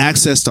 But you get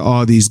access to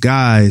all these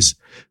guys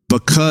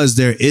because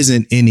there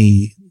isn't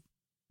any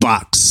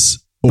box.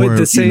 But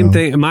the same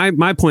thing.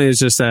 My point is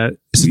just that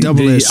it's a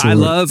double-edged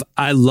sword.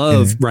 I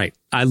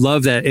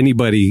love that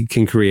anybody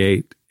can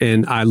create,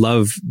 and I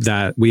love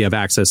that we have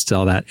access to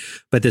all that.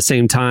 But at the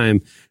same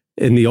time,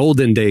 in the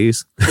olden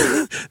days,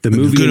 the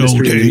movie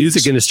industry and the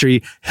music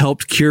industry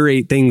helped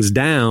curate things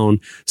down.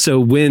 So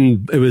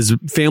when it was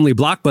family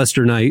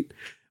blockbuster night,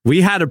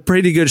 we had a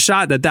pretty good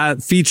shot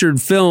that featured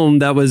film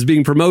that was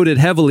being promoted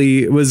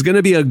heavily was going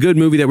to be a good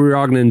movie that we were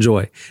all going to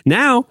enjoy.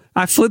 Now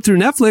I flipped through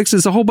Netflix.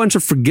 There's a whole bunch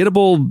of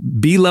forgettable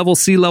B-level,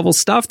 C-level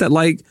stuff that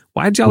like,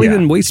 why'd y'all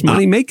even waste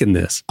money making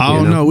this? I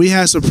don't know. We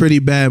had some pretty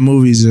bad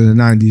movies in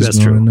the 90s. That's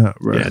growing true. Up,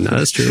 bro. Yeah, no,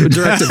 that's true.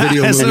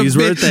 Direct-to-video movies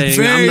were a thing.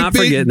 I'm not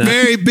forgetting that.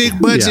 Very big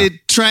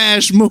budget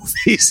trash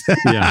movies.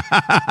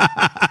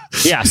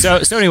 Yeah.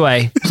 So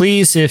anyway,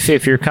 please,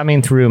 if you're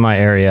coming through my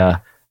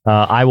area,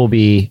 I will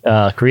be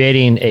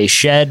creating a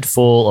shed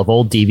full of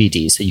old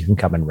DVDs that you can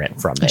come and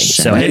rent from me.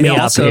 So hit me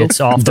up. It's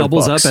off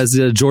doubles the books. up as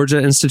the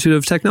Georgia Institute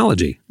of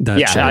Technology.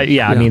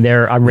 I mean,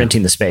 I'm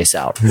renting the space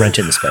out.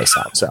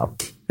 So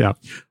yeah.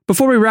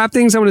 Before we wrap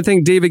things, I want to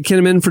thank David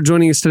Kinnaman for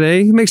joining us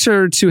today. Make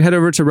sure to head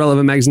over to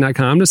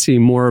relevantmagazine.com to see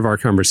more of our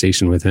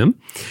conversation with him.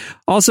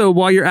 Also,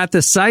 while you're at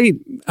the site,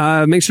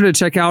 make sure to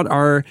check out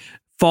our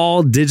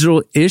fall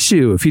digital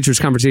issue. It features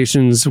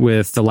conversations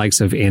with the likes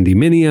of Andy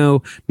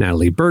Mineo,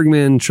 Natalie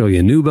Bergman,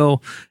 Trillia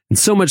Newbill, and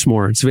so much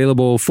more. It's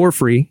available for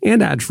free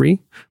and ad-free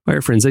by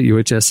our friends at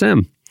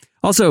UHSM.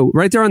 Also,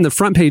 right there on the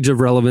front page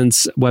of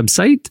Relevant's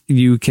website,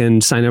 you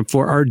can sign up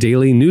for our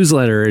daily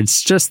newsletter.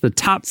 It's just the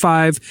top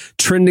 5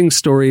 trending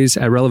stories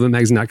at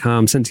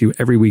relevantmagazine.com sent to you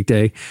every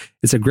weekday.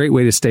 It's a great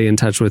way to stay in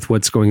touch with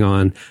what's going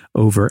on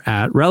over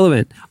at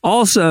Relevant.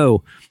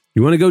 Also,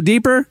 you want to go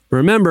deeper?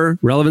 Remember,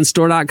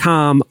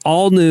 relevantstore.com,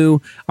 all new.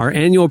 Our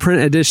annual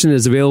print edition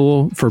is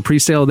available for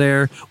pre-sale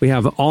there. We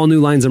have all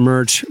new lines of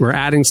merch. We're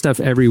adding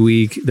stuff every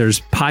week. There's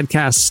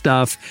podcast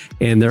stuff,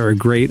 and there are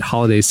great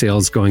holiday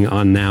sales going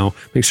on now.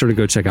 Make sure to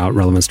go check out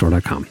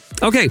relevantstore.com.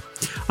 Okay,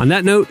 on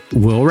that note,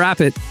 we'll wrap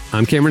it.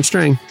 I'm Cameron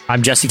Strang.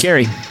 I'm Jesse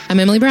Carey. I'm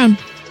Emily Brown.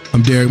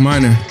 I'm Derek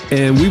Miner.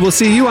 And we will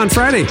see you on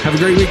Friday. Have a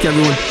great week,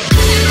 everyone.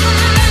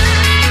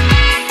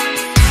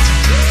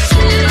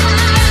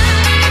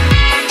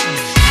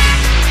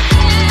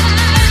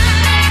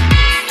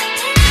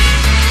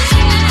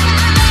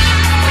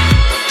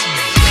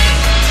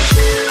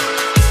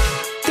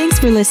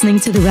 For listening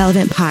to the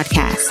Relevant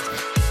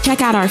Podcast. Check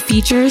out our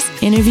features,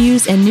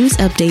 interviews, and news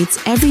updates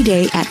every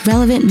day at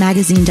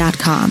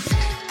relevantmagazine.com.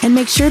 And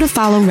make sure to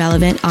follow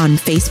Relevant on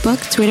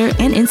Facebook, Twitter,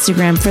 and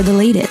Instagram for the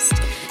latest.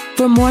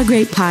 For more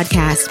great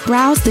podcasts,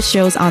 browse the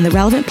shows on the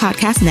Relevant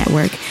Podcast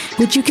Network,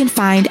 which you can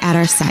find at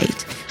our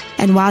site.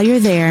 And while you're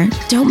there,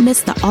 don't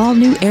miss the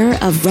all-new era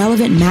of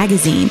Relevant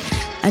Magazine.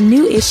 A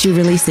new issue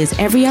releases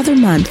every other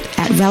month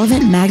at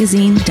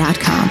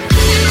relevantmagazine.com.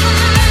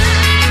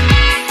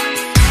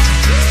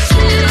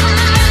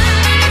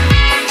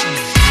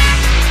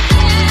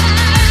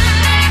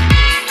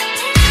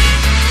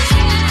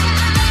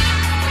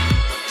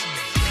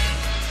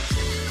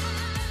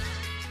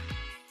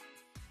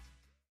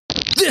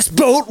 This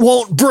boat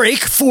won't break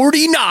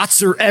 40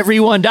 knots or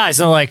everyone dies.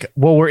 And I'm like,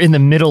 well, we're in the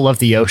middle of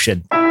the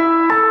ocean.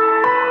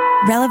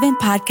 Relevant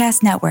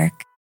Podcast Network.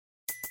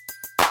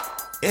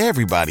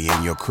 Everybody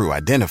in your crew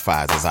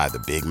identifies as either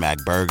Big Mac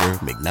Burger,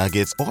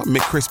 McNuggets, or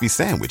McCrispy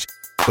Sandwich.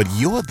 But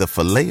you're the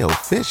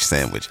Filet-O-Fish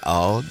Sandwich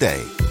all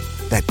day.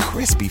 That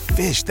crispy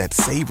fish, that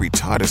savory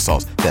tartar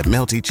sauce, that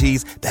melty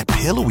cheese, that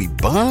pillowy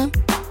bun.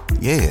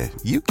 Yeah,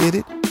 you get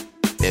it.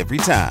 Every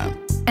time.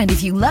 And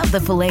if you love the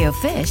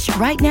Filet-O-Fish,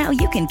 right now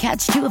you can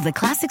catch 2 of the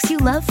classics you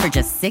love for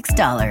just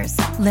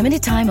 $6.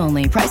 Limited time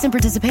only. Price and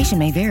participation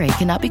may vary.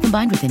 Cannot be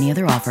combined with any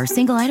other offer.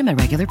 Single item at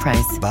regular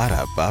price.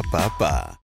 Ba-da-ba-ba-ba.